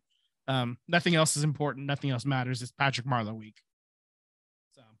concerned. Nothing else is important. Nothing else matters. It's Patrick Marleau week.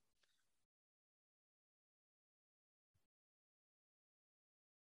 So.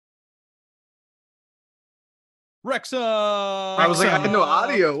 Wrexham. I was like, I had no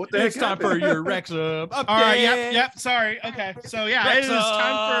audio. What the heck? It's time for your Wrexham update. All right. Yep. Sorry. Okay. So yeah, Wrexham. It is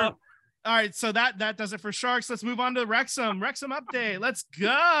time for. All right, so that does it for Sharks. Let's move on to Wrexham update. Let's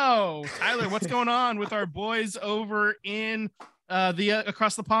go. Tyler, what's going on with our boys over in the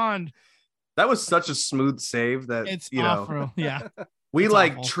across the pond? That was such a smooth save that it's awful. Yeah. We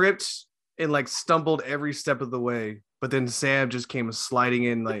awful. Tripped and stumbled every step of the way, but then Sam just came sliding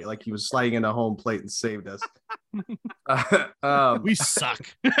in like he was sliding into home plate and saved us. We suck.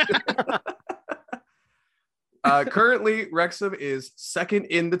 Currently, Wrexham is second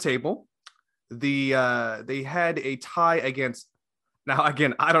in the table. They had a tie against. Now,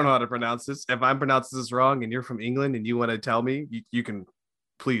 again, I don't know how to pronounce this. If I'm pronouncing this wrong and you're from England and you want to tell me, you can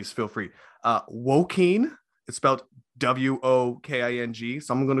please feel free. Woking, it's spelled Woking.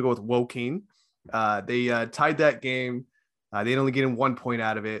 So I'm going to go with Woking. They tied that game. They only getting 1 point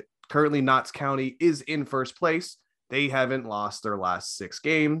out of it. Currently, Notts County is in first place. They haven't lost their last 6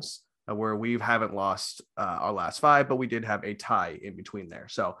 games, where we haven't lost our last 5, but we did have a tie in between there.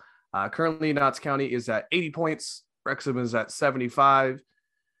 So currently, Notts County is at 80 points. Wrexham is at 75.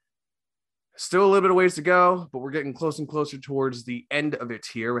 Still a little bit of ways to go, but we're getting close and closer towards the end of it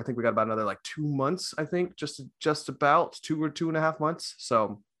here. I think we got about another 2 months, I think, just about 2 or 2.5 months.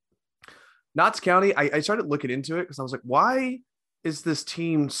 So Notts County, I started looking into it because I was like, why is this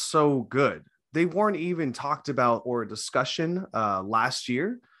team so good? They weren't even talked about or a discussion last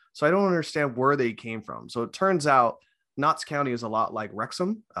year. So I don't understand where they came from. So it turns out Notts County is a lot like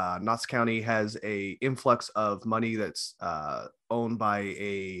Wrexham. Notts County has a influx of money that's owned by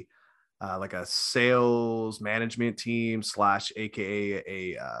a sales management team / AKA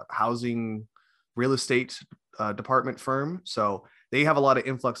a housing real estate department firm. So they have a lot of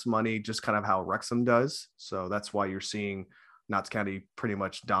influx of money, just kind of how Wrexham does. So that's why you're seeing Notts County pretty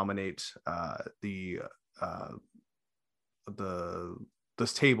much dominate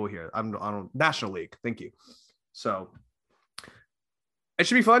this table here. I'm on National League. Thank you. So it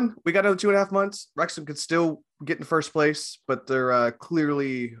should be fun. We got another 2.5 months. Wrexham could still get in first place, but they're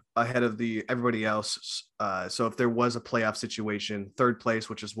clearly ahead of everybody else. So if there was a playoff situation, third place,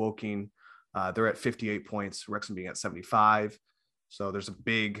 which is Woking, they're at 58 points, Wrexham being at 75. So there's a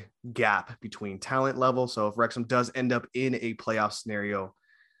big gap between talent level. So if Wrexham does end up in a playoff scenario,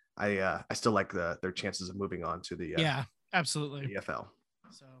 I still like their chances of moving on to the absolutely EFL.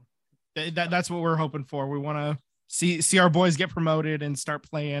 So that's what we're hoping for. We want to see our boys get promoted and start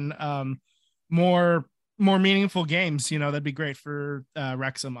playing more meaningful games. That'd be great for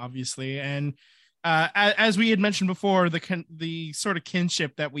Wrexham, obviously. And as we had mentioned before, the sort of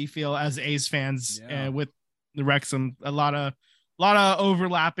kinship that we feel as A's fans with the Wrexham, a lot of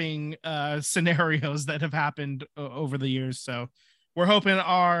overlapping scenarios that have happened over the years. So we're hoping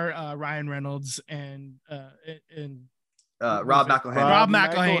our Ryan Reynolds and Rob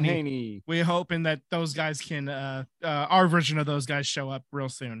McElhenney. We're hoping that those guys can our version of those guys show up real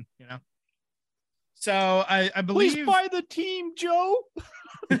soon. So I believe. Please buy the team, Joe.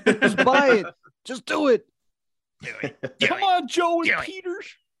 Just buy it. Just do it. Do it. Come on, Joe and Peters.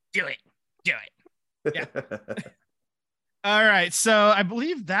 Do it. Yeah. All right. So I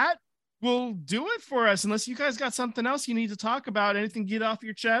believe that will do it for us. Unless you guys got something else you need to talk about. Anything get off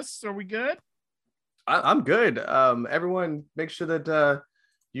your chests? Are we good? I'm good. Everyone, make sure that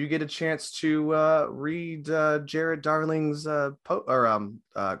you get a chance to read Jared Darling's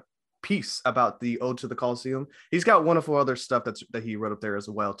piece about the Ode to the Coliseum. He's got wonderful other stuff that he wrote up there as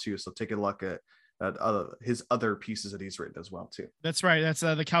well too. So take a look at his other pieces that he's written as well too. That's right. That's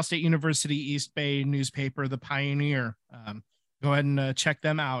the Cal State University East Bay newspaper, The Pioneer. Go ahead and check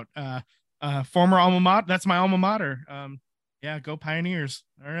them out. Former alma mater. That's my alma mater. Go Pioneers.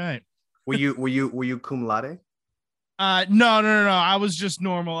 All right. Were you cum laude? No. I was just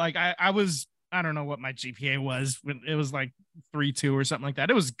normal. Like I was. I don't know what my GPA was. It was like 3.2 or something like that.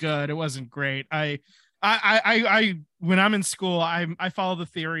 It was good. It wasn't great. I when I'm in school, I follow the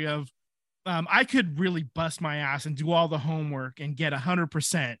theory of I could really bust my ass and do all the homework and get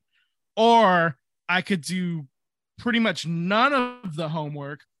 100%, or I could do pretty much none of the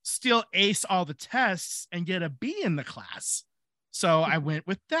homework, still ace all the tests and get a B in the class. So I went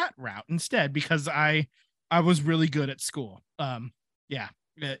with that route instead because I was really good at school.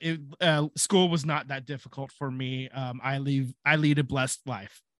 School was not that difficult for me. I lead a blessed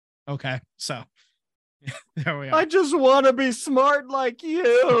life. Okay, so there we are. I just want to be smart like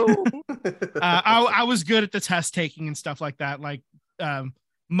you. I was good at the test taking and stuff like that. Like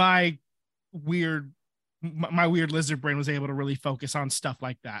my weird lizard brain was able to really focus on stuff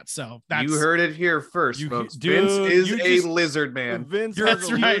like that. So you heard it here first, folks. Vince is a lizard man.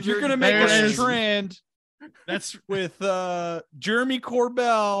 That's right. You're gonna make a trend. That's with Jeremy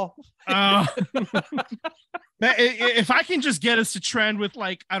Corbell. If I can just get us to trend with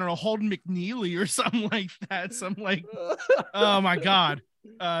like, I don't know, Holden McNeely or something like that. Oh my God.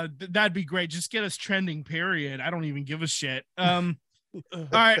 That'd be great. Just get us trending, period. I don't even give a shit. All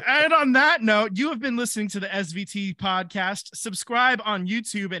right. And on that note, you have been listening to the SVT podcast. Subscribe on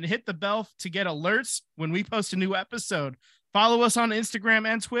YouTube and hit the bell to get alerts when we post a new episode. Follow us on Instagram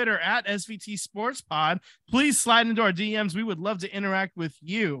and Twitter at SVT Sports Pod. Please slide into our DMs. We would love to interact with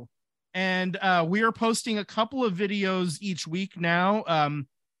you. And we are posting a couple of videos each week now.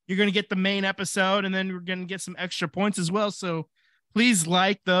 You're going to get the main episode, and then we're going to get some extra points as well. So please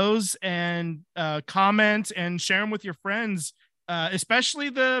like those and comment and share them with your friends, especially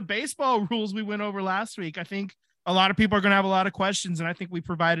the baseball rules we went over last week. I think a lot of people are going to have a lot of questions, and I think we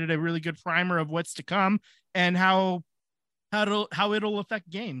provided a really good primer of what's to come and how it'll affect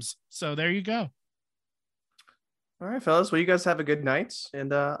games. So there you go. All right, fellas. Well, you guys have a good night,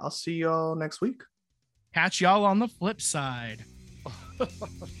 and I'll see y'all next week. Catch y'all on the flip side. All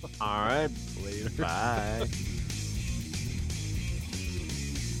right. Later. Bye.